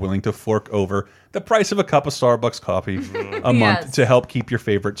people who are willing to fork over the price of a cup of Starbucks coffee a month to help keep your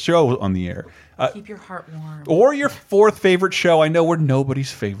favorite show on the air. Keep your heart warm. Or your fourth favorite show. I know we're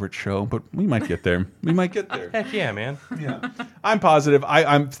nobody's favorite show, but we might get there. We might get there. Heck yeah, man. Yeah, I'm positive.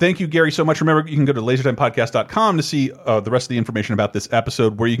 I'm. Thank you, Gary, so much. Remember, you can go to lasertimepodcast.com to see the rest of the information about this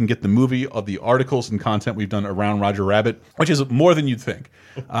episode, where you can get the movie, of the articles and content we've done around Roger Rabbit, which is more than you'd think.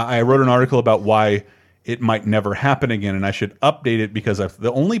 I wrote an article about why it might never happen again, and I should update it because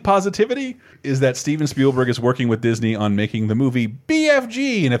the only positivity is that Steven Spielberg is working with Disney on making the movie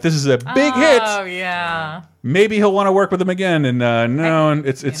BFG, and if this is a big hit, yeah, maybe he'll want to work with them again. And no, and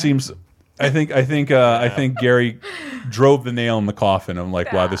it seems. I think Gary drove the nail in the coffin. I'm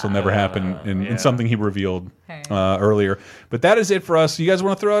like, wow, this will never happen in something he revealed earlier. But that is it for us. You guys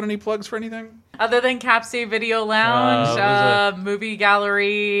want to throw out any plugs for anything? Other than Capsy Video Lounge, movie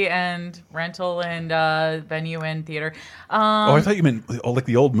gallery, and rental and venue and theater. I thought you meant like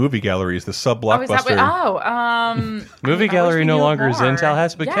the old movie galleries, the sub-blockbuster. Movie gallery no longer is in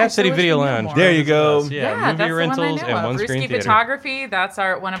Tallahassee, but Cap City Video Lounge. There you go. Yeah, movie rentals and one screen theater. Photography, that's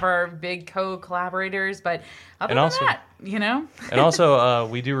one of our big co-collaborators. But other than that, And also,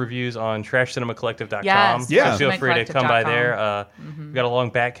 we do reviews on TrashCinemaCollective.com. Yes, so feel free to come by there. We've got a long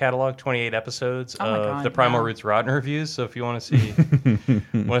back catalog, 28 episodes of the Primal Roots Rotten reviews. So if you want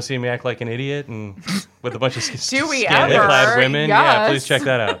to see me act like an idiot and with a bunch of scantily clad women, please check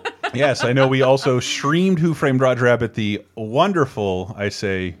that out. Yes, I know. We also streamed Who Framed Roger Rabbit, the wonderful, I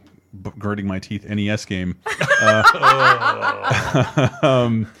say, gritting my teeth NES game.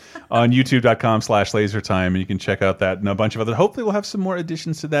 On youtube.com/lasertime, and you can check out that and a bunch of other. Hopefully we'll have some more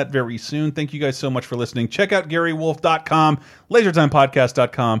additions to that very soon. Thank you guys so much for listening. Check out GaryWolf.com,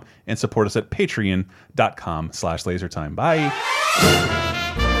 lasertimepodcast.com, and support us at patreon.com/lasertime. Bye.